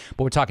stuff,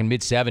 but we're talking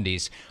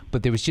mid-70s.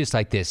 But there was just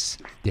like this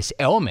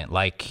element,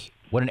 like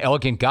what an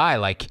elegant guy,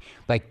 like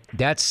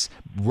that's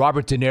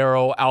Robert De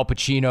Niro, Al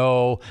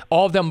Pacino,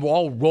 all of them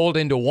all rolled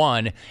into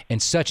one,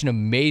 and such an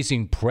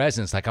amazing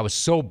presence. Like I was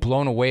so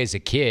blown away as a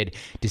kid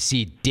to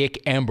see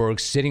Dick Enberg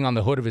sitting on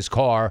the hood of his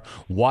car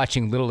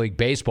watching Little League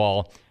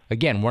Baseball.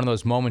 Again, one of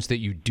those moments that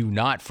you do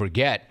not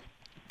forget.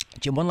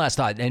 Jim, one last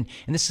thought, and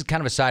this is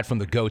kind of aside from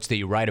the GOATs that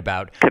you write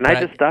about. Can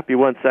I just stop you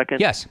 1 second?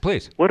 Yes,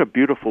 please. What a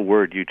beautiful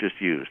word you just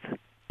used.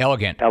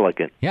 Elegant.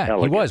 Yeah,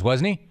 Elegant. He was,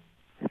 wasn't he?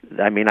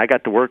 I mean, I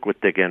got to work with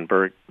Dick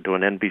Enberg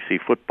doing NBC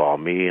football,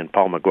 me and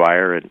Paul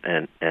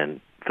McGuire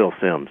and Phil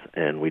Simms,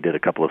 and we did a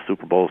couple of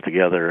Super Bowls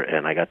together,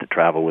 and I got to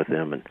travel with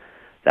him, and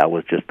that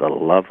was just a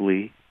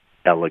lovely,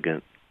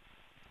 elegant,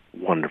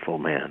 wonderful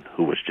man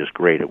who was just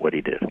great at what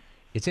he did.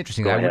 It's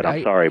interesting. Go ahead.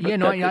 I'm sorry,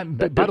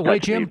 but by the way,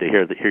 Jim, to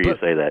hear you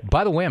say that.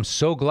 By the way, I'm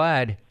so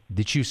glad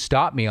that you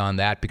stopped me on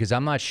that, because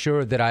I'm not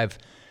sure that I've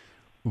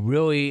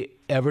really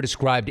ever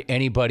described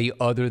anybody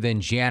other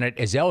than Janet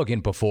as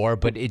elegant before,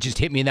 but it just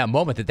hit me in that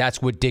moment that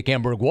that's what Dick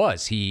Enberg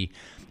was.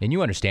 And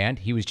you understand,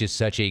 he was just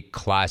such a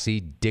classy,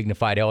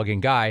 dignified,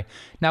 elegant guy.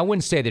 Now, I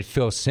wouldn't say that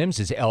Phil Simms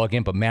is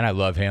elegant, but man, I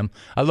love him.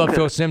 I love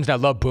Phil Simms and I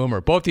love Boomer.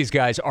 Both these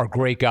guys are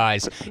great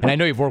guys, and I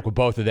know you've worked with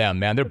both of them,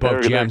 man. They're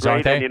both gems,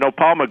 aren't they? And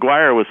Paul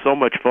McGuire was so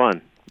much fun.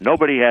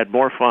 Nobody had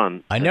more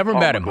fun. I never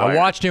met him. McGuire. I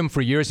watched him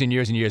for years and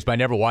years and years, but I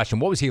never watched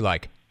him. What was he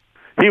like?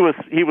 He was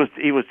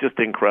just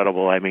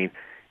incredible. I mean,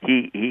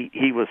 he'd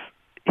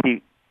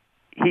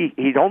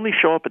only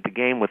show up at the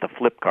game with a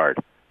flip card.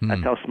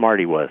 That's how smart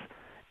he was,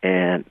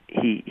 and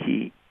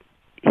he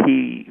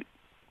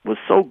was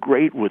so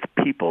great with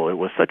people. It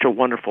was such a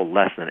wonderful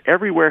lesson.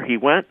 Everywhere he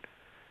went,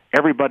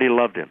 everybody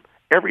loved him.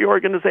 Every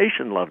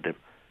organization loved him.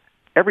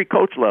 Every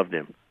coach loved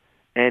him,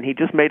 and he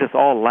just made us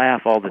all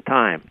laugh all the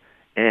time.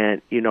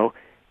 And he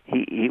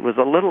was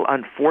a little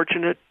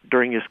unfortunate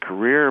during his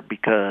career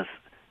because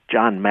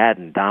John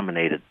Madden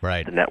dominated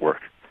the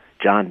network.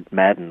 John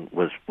Madden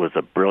was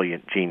a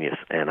brilliant genius,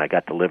 and I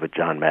got to live at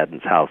John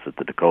Madden's house at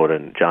the Dakota,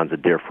 and John's a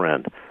dear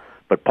friend.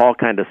 But Paul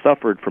kind of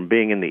suffered from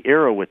being in the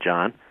era with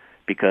John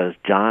because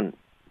John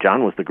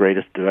was the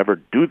greatest to ever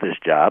do this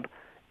job,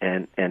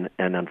 and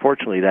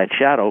unfortunately that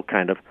shadow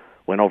kind of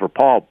went over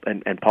Paul,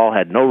 and Paul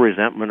had no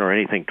resentment or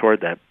anything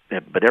toward that,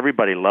 but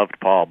everybody loved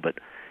Paul.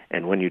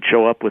 And when you'd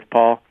show up with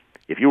Paul,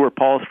 if you were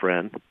Paul's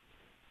friend,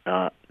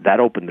 that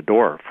opened the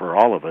door for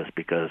all of us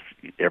because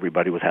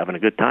everybody was having a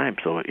good time.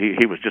 So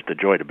he was just a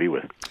joy to be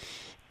with.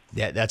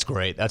 Yeah, that's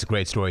great. That's a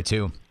great story,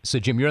 too. So,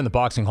 Jim, you're in the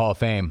Boxing Hall of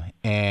Fame,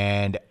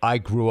 and I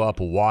grew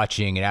up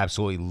watching and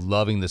absolutely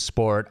loving the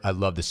sport. I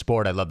love the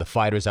sport. I love the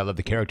fighters. I love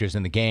the characters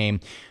in the game.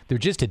 They're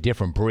just a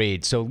different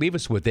breed. So leave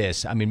us with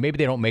this. I mean, maybe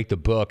they don't make the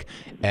book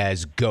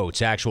as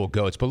goats, actual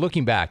goats, but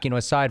looking back,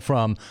 aside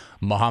from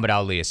Muhammad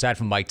Ali, aside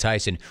from Mike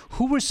Tyson,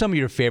 who were some of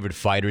your favorite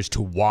fighters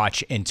to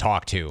watch and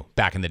talk to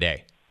back in the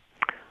day?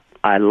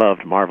 I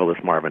loved Marvelous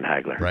Marvin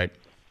Hagler. Right.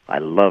 I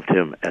loved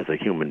him as a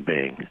human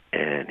being,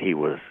 and he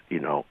was,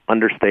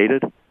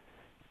 understated,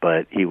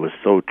 but he was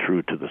so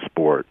true to the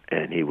sport,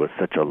 and he was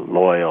such a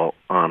loyal,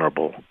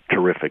 honorable,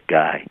 terrific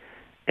guy,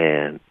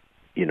 and,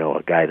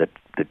 a guy that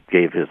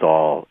gave his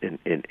all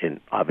in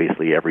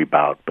obviously every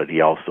bout, but he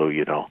also,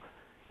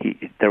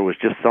 there was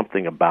just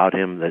something about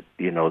him that,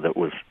 that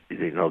was,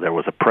 there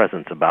was a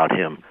presence about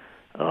him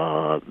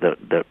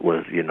that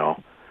was,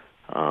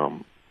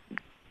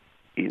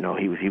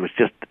 he was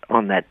just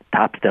on that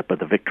top step of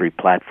the victory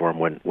platform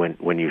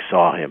when you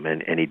saw him,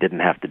 and he didn't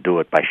have to do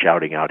it by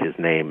shouting out his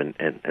name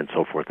and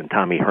so forth. And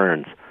Tommy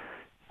Hearns,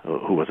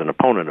 who was an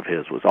opponent of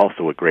his, was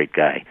also a great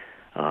guy.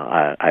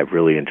 I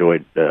really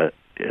enjoyed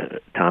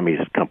Tommy's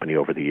company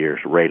over the years.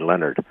 Ray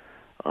Leonard,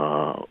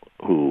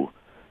 who,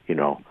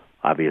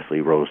 obviously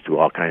rose to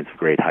all kinds of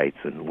great heights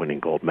and winning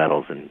gold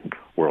medals and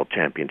world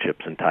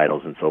championships and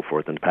titles and so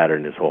forth, and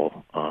patterned his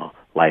whole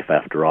life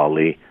after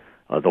Ali.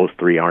 Those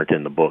three aren't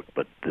in the book,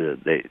 but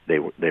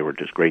they were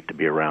just great to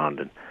be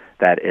around. And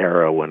that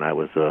era when I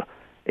was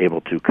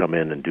able to come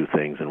in and do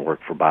things and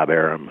work for Bob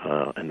Arum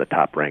and the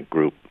Top Rank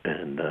Group,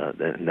 and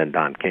then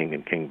Don King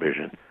and King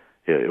Vision,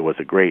 it was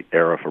a great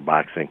era for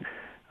boxing.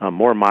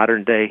 More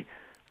modern day,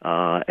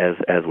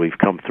 as we've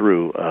come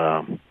through,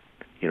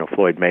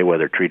 Floyd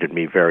Mayweather treated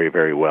me very,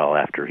 very well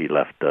after he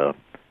left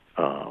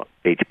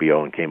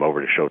HBO and came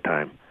over to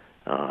Showtime.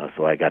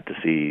 So I got to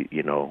see,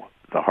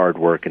 the hard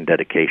work and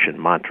dedication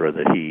mantra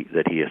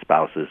that he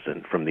espouses,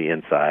 and from the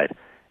inside,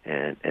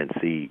 and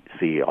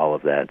see all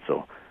of that.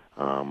 So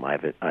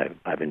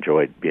I've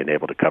enjoyed being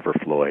able to cover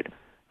Floyd.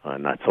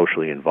 Not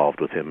socially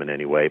involved with him in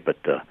any way, but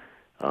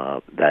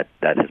that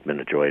has been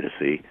a joy to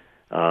see.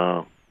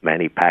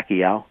 Manny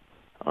Pacquiao,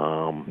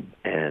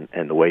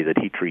 and the way that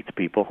he treats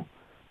people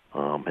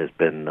has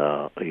been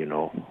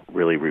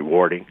really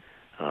rewarding.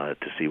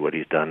 To see what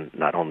he's done,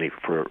 not only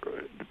for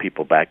the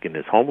people back in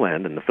his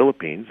homeland in the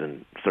Philippines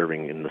and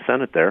serving in the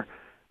Senate there,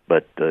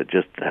 but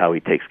just how he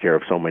takes care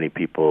of so many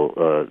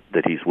people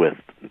that he's with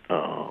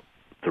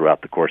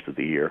throughout the course of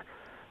the year.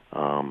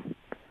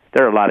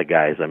 There are a lot of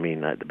guys. I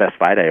mean, the best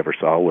fight I ever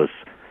saw was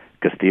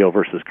Castillo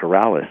versus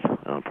Corrales.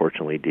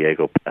 Unfortunately,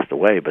 Diego passed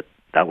away, but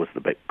that was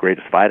the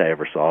greatest fight I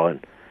ever saw,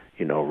 and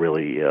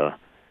really.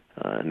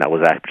 And that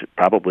was actually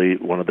probably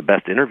one of the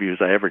best interviews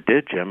I ever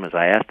did, Jim, as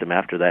I asked him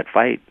after that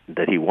fight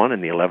that he won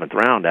in the 11th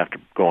round after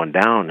going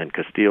down, and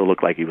Castillo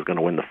looked like he was going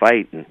to win the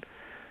fight. And,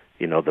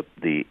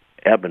 the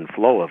ebb and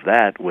flow of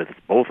that with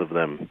both of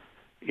them,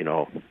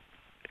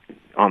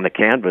 on the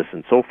canvas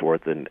and so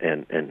forth, and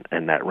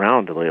that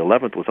round, the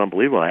 11th was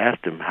unbelievable. I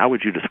asked him, how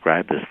would you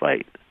describe this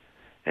fight?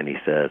 And he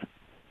said,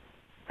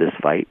 this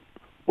fight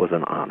was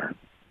an honor.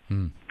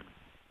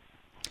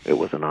 It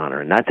was an honor.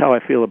 And that's how I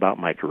feel about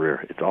my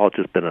career. It's all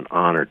just been an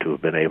honor to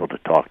have been able to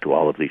talk to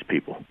all of these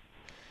people.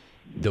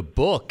 The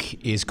book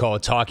is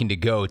called Talking to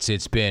Goats.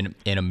 It's been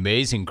an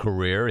amazing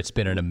career. It's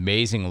been an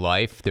amazing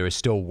life. There is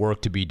still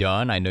work to be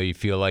done. I know you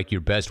feel like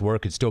your best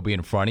work could still be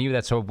in front of you.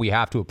 That's how we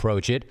have to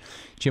approach it.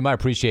 Jim, I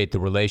appreciate the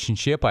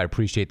relationship. I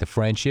appreciate the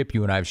friendship.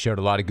 You and I have shared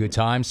a lot of good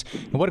times.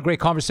 And what a great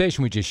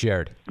conversation we just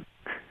shared.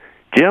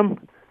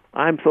 Jim,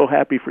 I'm so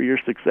happy for your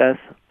success.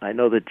 I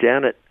know that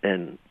Janet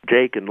and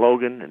Jake and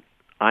Logan, and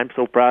I'm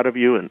so proud of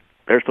you, and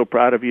they're so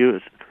proud of you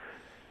as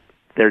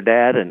their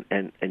dad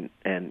and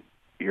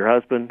your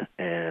husband.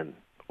 And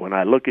when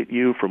I look at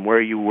you from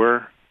where you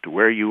were to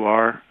where you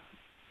are,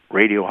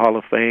 Radio Hall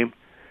of Fame,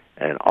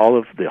 and all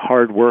of the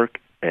hard work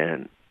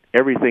and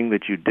everything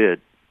that you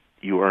did,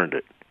 you earned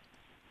it.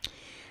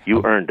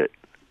 You earned it.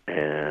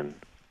 And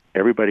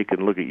everybody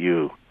can look at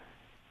you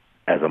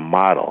as a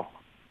model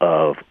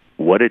of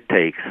what it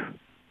takes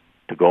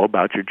to go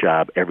about your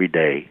job every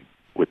day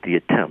with the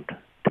attempt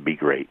to be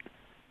great.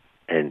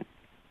 And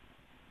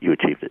you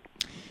achieved it.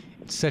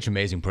 Such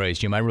amazing praise,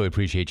 Jim. I really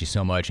appreciate you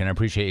so much, and I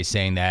appreciate you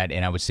saying that,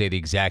 and I would say the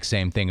exact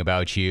same thing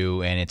about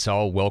you, and it's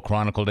all well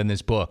chronicled in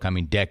this book. I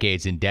mean,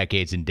 decades and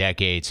decades and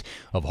decades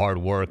of hard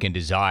work and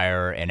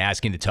desire and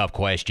asking the tough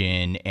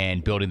question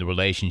and building the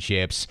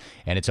relationships,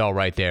 and it's all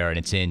right there, and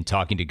it's in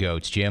Talking to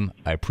Goats. Jim,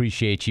 I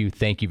appreciate you.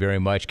 Thank you very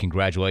much.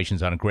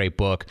 Congratulations on a great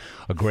book,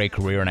 a great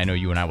career, and I know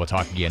you and I will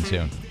talk again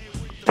soon.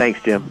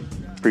 Thanks, Jim.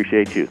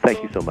 Appreciate you.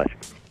 Thank you so much.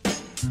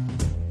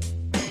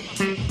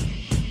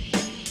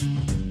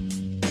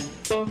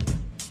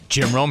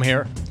 Jim Rome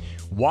here.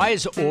 Why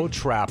is Old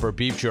Trapper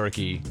beef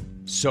jerky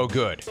so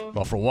good?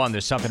 Well, for one,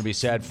 there's something to be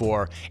said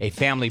for a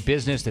family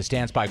business that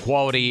stands by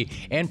quality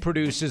and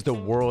produces the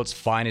world's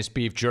finest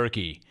beef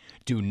jerky.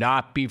 Do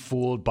not be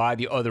fooled by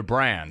the other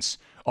brands.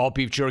 All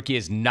beef jerky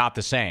is not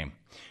the same.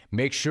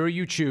 Make sure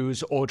you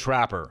choose Old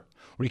Trapper,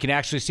 where you can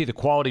actually see the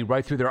quality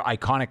right through their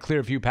iconic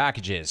Clearview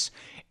packages.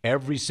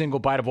 Every single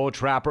bite of Old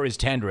Trapper is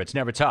tender. It's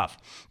never tough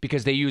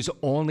because they use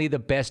only the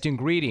best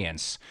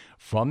ingredients.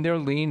 From their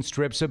lean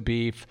strips of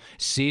beef,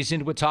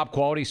 seasoned with top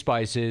quality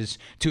spices,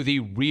 to the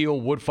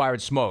real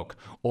wood-fired smoke,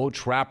 Old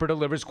Trapper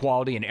delivers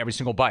quality in every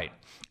single bite.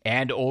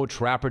 And Old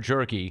Trapper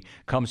jerky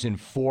comes in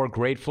 4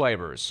 great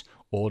flavors.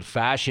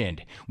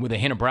 Old-fashioned with a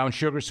hint of brown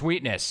sugar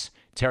sweetness,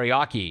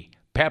 teriyaki,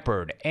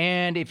 peppered,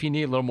 and if you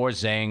need a little more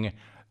zing,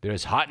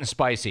 there's hot and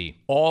spicy.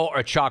 All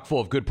are chock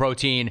full of good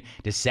protein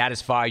to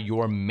satisfy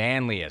your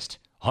manliest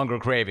hunger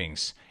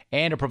cravings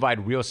and to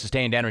provide real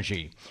sustained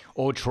energy.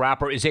 Old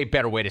Trapper is a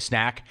better way to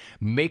snack.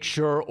 Make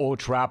sure Old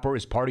Trapper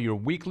is part of your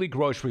weekly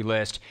grocery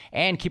list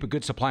and keep a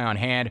good supply on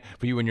hand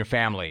for you and your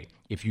family.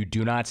 If you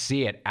do not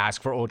see it,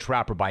 ask for Old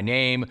Trapper by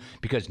name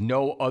because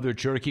no other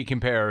jerky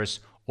compares.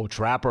 Old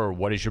Trapper,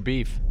 what is your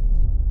beef?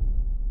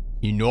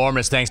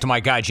 Enormous thanks to my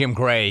guy, Jim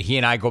Gray. He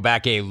and I go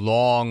back a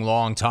long,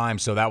 long time,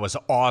 so that was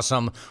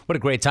awesome. What a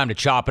great time to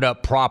chop it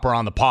up proper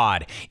on the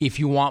pod. If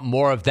you want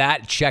more of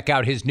that, check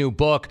out his new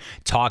book,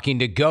 Talking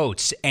to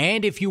Goats.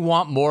 And if you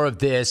want more of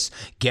this,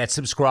 get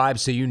subscribed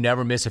so you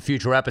never miss a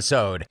future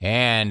episode.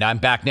 And I'm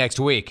back next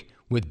week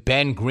with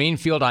Ben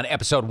Greenfield on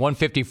episode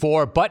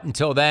 154. But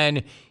until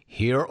then,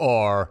 here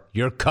are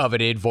your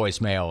coveted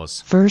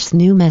voicemails. First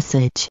new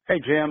message. Hey,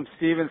 Jim.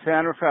 Steven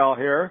San Rafael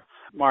here.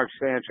 Mark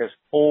Sanchez,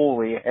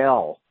 holy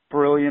hell.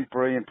 Brilliant,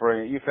 brilliant,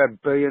 brilliant. You've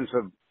had billions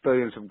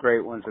of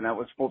great ones, and that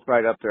was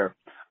right up there.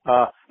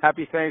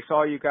 Happy thanks to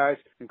all you guys,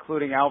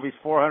 including Alvy's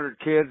 400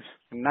 kids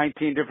in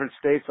 19 different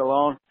states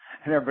alone,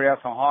 and everybody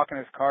else on Hawk and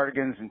his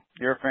Cardigans, and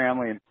your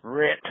family, and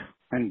Rit,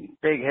 and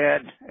Big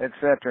Head,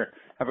 etc.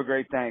 Have a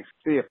great thanks.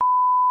 See you.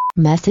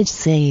 Message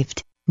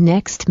saved.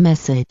 Next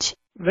message.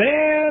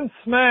 Van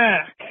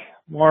Smack.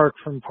 Mark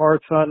from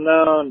Parts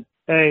Unknown.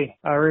 Hey,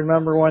 I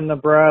remember when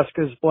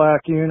Nebraska's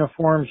black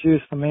uniforms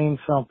used to mean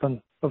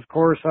something. Of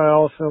course, I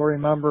also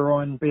remember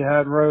when we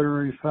had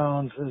rotary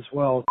phones as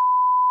well.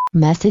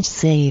 Message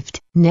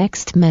saved.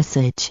 Next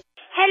message.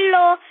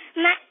 Hello,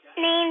 my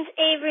name's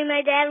Avery.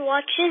 My dad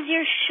watches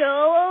your show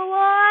a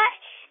lot,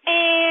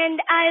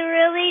 and I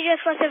really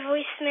just left a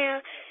voicemail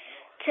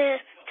to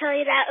tell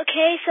you that.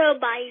 Okay, so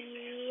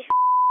bye.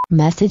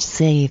 Message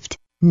saved.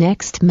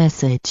 Next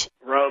message.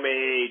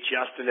 Romy,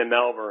 Justin in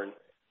Melbourne.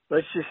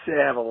 Let's just say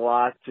I have a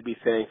lot to be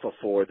thankful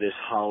for this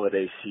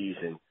holiday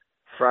season.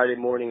 Friday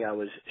morning I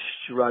was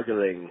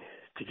struggling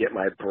to get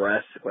my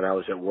breath when I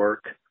was at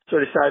work. So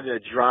I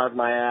decided to drive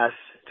my ass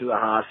to the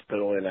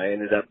hospital, and I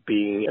ended up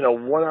being in a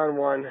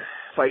one-on-one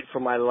fight for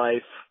my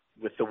life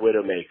with the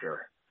Widowmaker.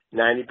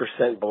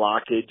 90%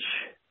 blockage.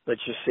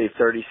 Let's just say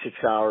 36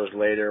 hours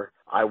later,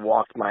 I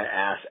walked my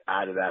ass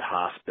out of that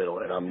hospital,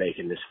 and I'm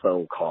making this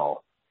phone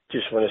call.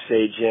 Just want to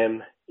say,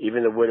 Jim,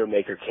 even the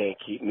Widowmaker can't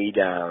keep me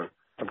down.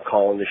 I'm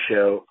calling the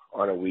show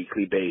on a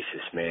weekly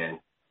basis, man.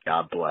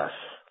 God bless.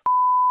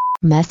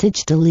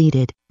 Message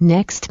deleted.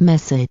 Next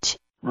message.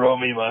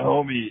 Romy, my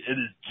homie, it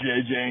is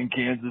JJ in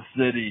Kansas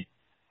City.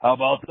 How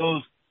about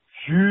those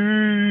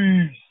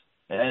Chiefs?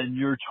 And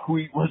your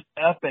tweet was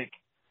epic.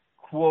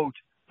 Quote,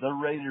 the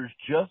Raiders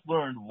just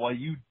learned why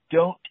you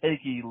don't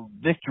take a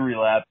victory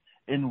lap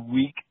in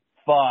Week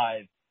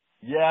 5.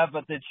 Yeah,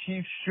 but the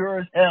Chiefs sure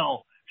as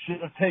hell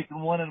should have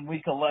taken one in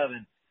Week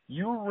 11.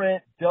 You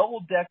rent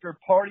double-decker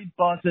party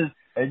buses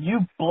and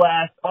you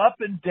blast up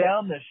and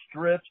down the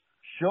strips,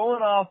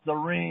 showing off the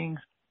rings,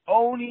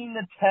 owning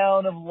the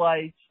town of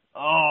lights.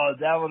 Oh,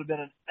 that would have been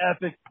an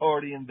epic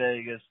party in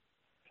Vegas.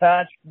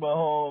 Patrick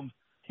Mahomes,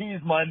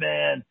 he's my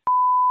man.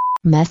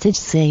 Message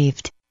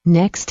saved.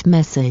 Next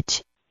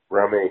message.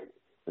 Remy,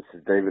 this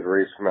is David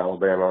Reese from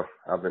Alabama.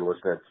 I've been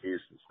listening to you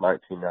since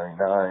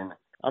 1999.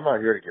 I'm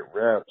not here to get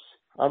reps.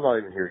 I'm not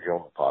even here to get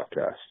on the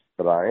podcast.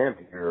 But I am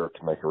here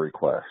to make a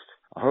request.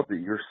 I hope that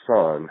your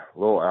son,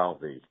 Lil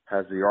Alvy,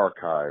 has the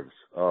archives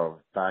of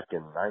back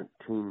in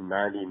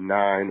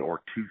 1999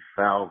 or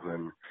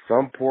 2000.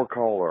 Some poor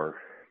caller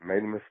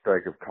made a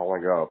mistake of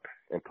calling up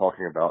and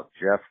talking about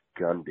Jeff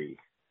Gundy.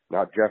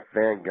 Not Jeff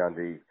Van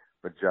Gundy,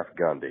 but Jeff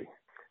Gundy.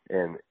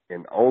 And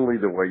in only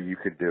the way you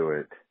could do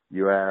it,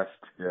 you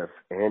asked if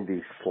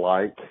Andy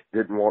Slyke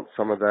didn't want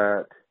some of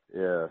that,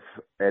 if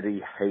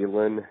Eddie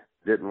Halen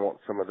didn't want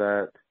some of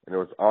that. And it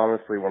was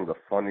honestly one of the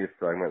funniest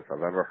segments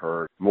I've ever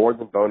heard. More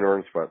than Boner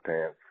and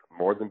Sweatpants,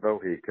 more than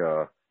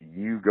Bohica,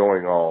 you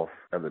going off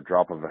at the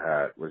drop of a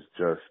hat was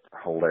just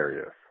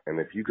hilarious. And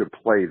if you could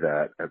play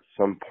that at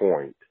some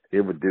point,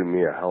 it would do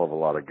me a hell of a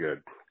lot of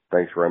good.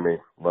 Thanks, Remy.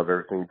 Love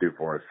everything you do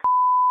for us.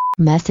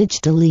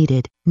 Message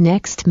deleted.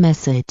 Next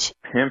message.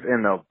 Pimp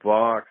in the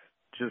Box.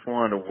 Just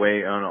wanted to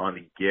weigh in on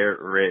the Garrett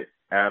Ritt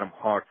Adam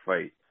Hawk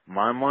fight.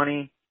 My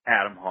money,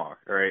 Adam Hawk.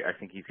 All right, I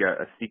think he's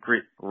got a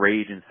secret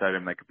rage inside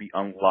him that could be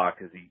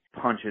unlocked as he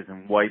punches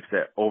and wipes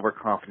that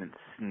overconfident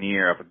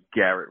sneer of a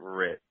Garrett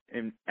Ritt.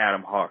 And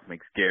Adam Hawk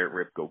makes Garrett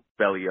Ritt go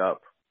belly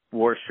up.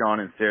 War Sean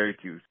in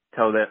Syracuse.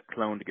 Tell that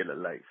clone to get a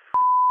life.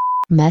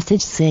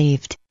 Message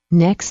saved.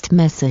 Next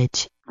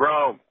message.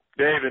 Bro,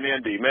 Dave and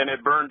Indy, man,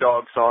 that Burn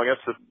Dog song,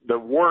 that's the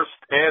worst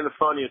and the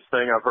funniest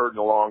thing I've heard in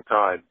a long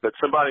time. But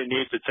somebody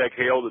needs to take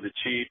Hail to the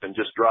Chief and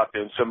just drop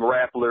in some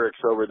rap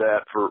lyrics over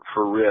that for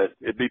Rid.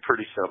 It'd be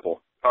pretty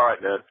simple. All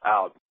right, man,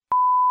 out.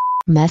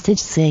 Message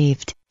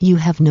saved. You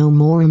have no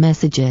more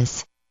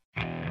messages.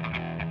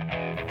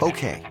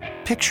 Okay,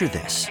 picture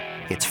this.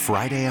 It's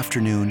Friday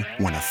afternoon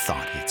when a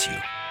thought hits you.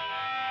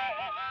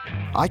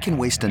 I can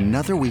waste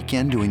another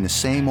weekend doing the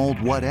same old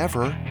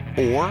whatever,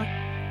 or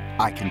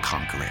I can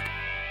conquer it.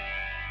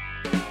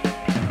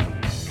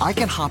 I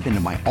can hop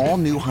into my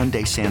all-new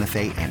Hyundai Santa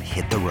Fe and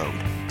hit the road.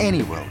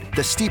 Any road.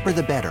 The steeper,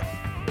 the better.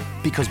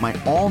 Because my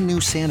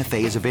all-new Santa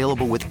Fe is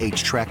available with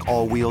H-Track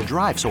all-wheel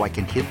drive, so I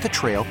can hit the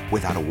trail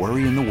without a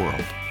worry in the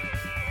world.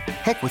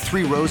 Heck, with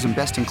 3 rows and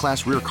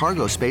best-in-class rear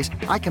cargo space,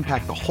 I can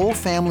pack the whole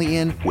family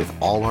in with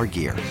all our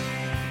gear.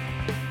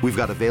 We've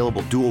got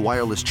available dual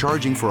wireless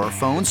charging for our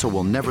phones, so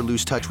we'll never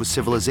lose touch with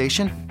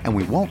civilization, and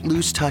we won't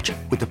lose touch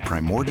with the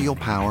primordial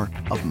power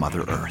of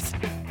Mother Earth.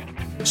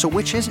 So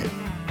which is it?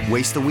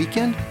 Waste the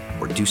weekend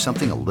or do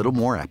something a little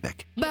more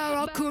epic?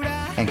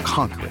 And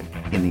conquer it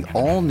in the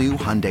all-new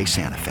Hyundai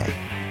Santa Fe.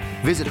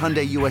 Visit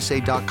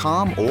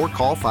HyundaiUSA.com or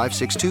call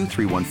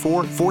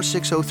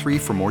 562-314-4603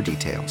 for more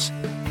details.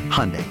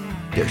 Hyundai,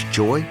 there's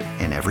joy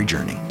in every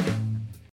journey.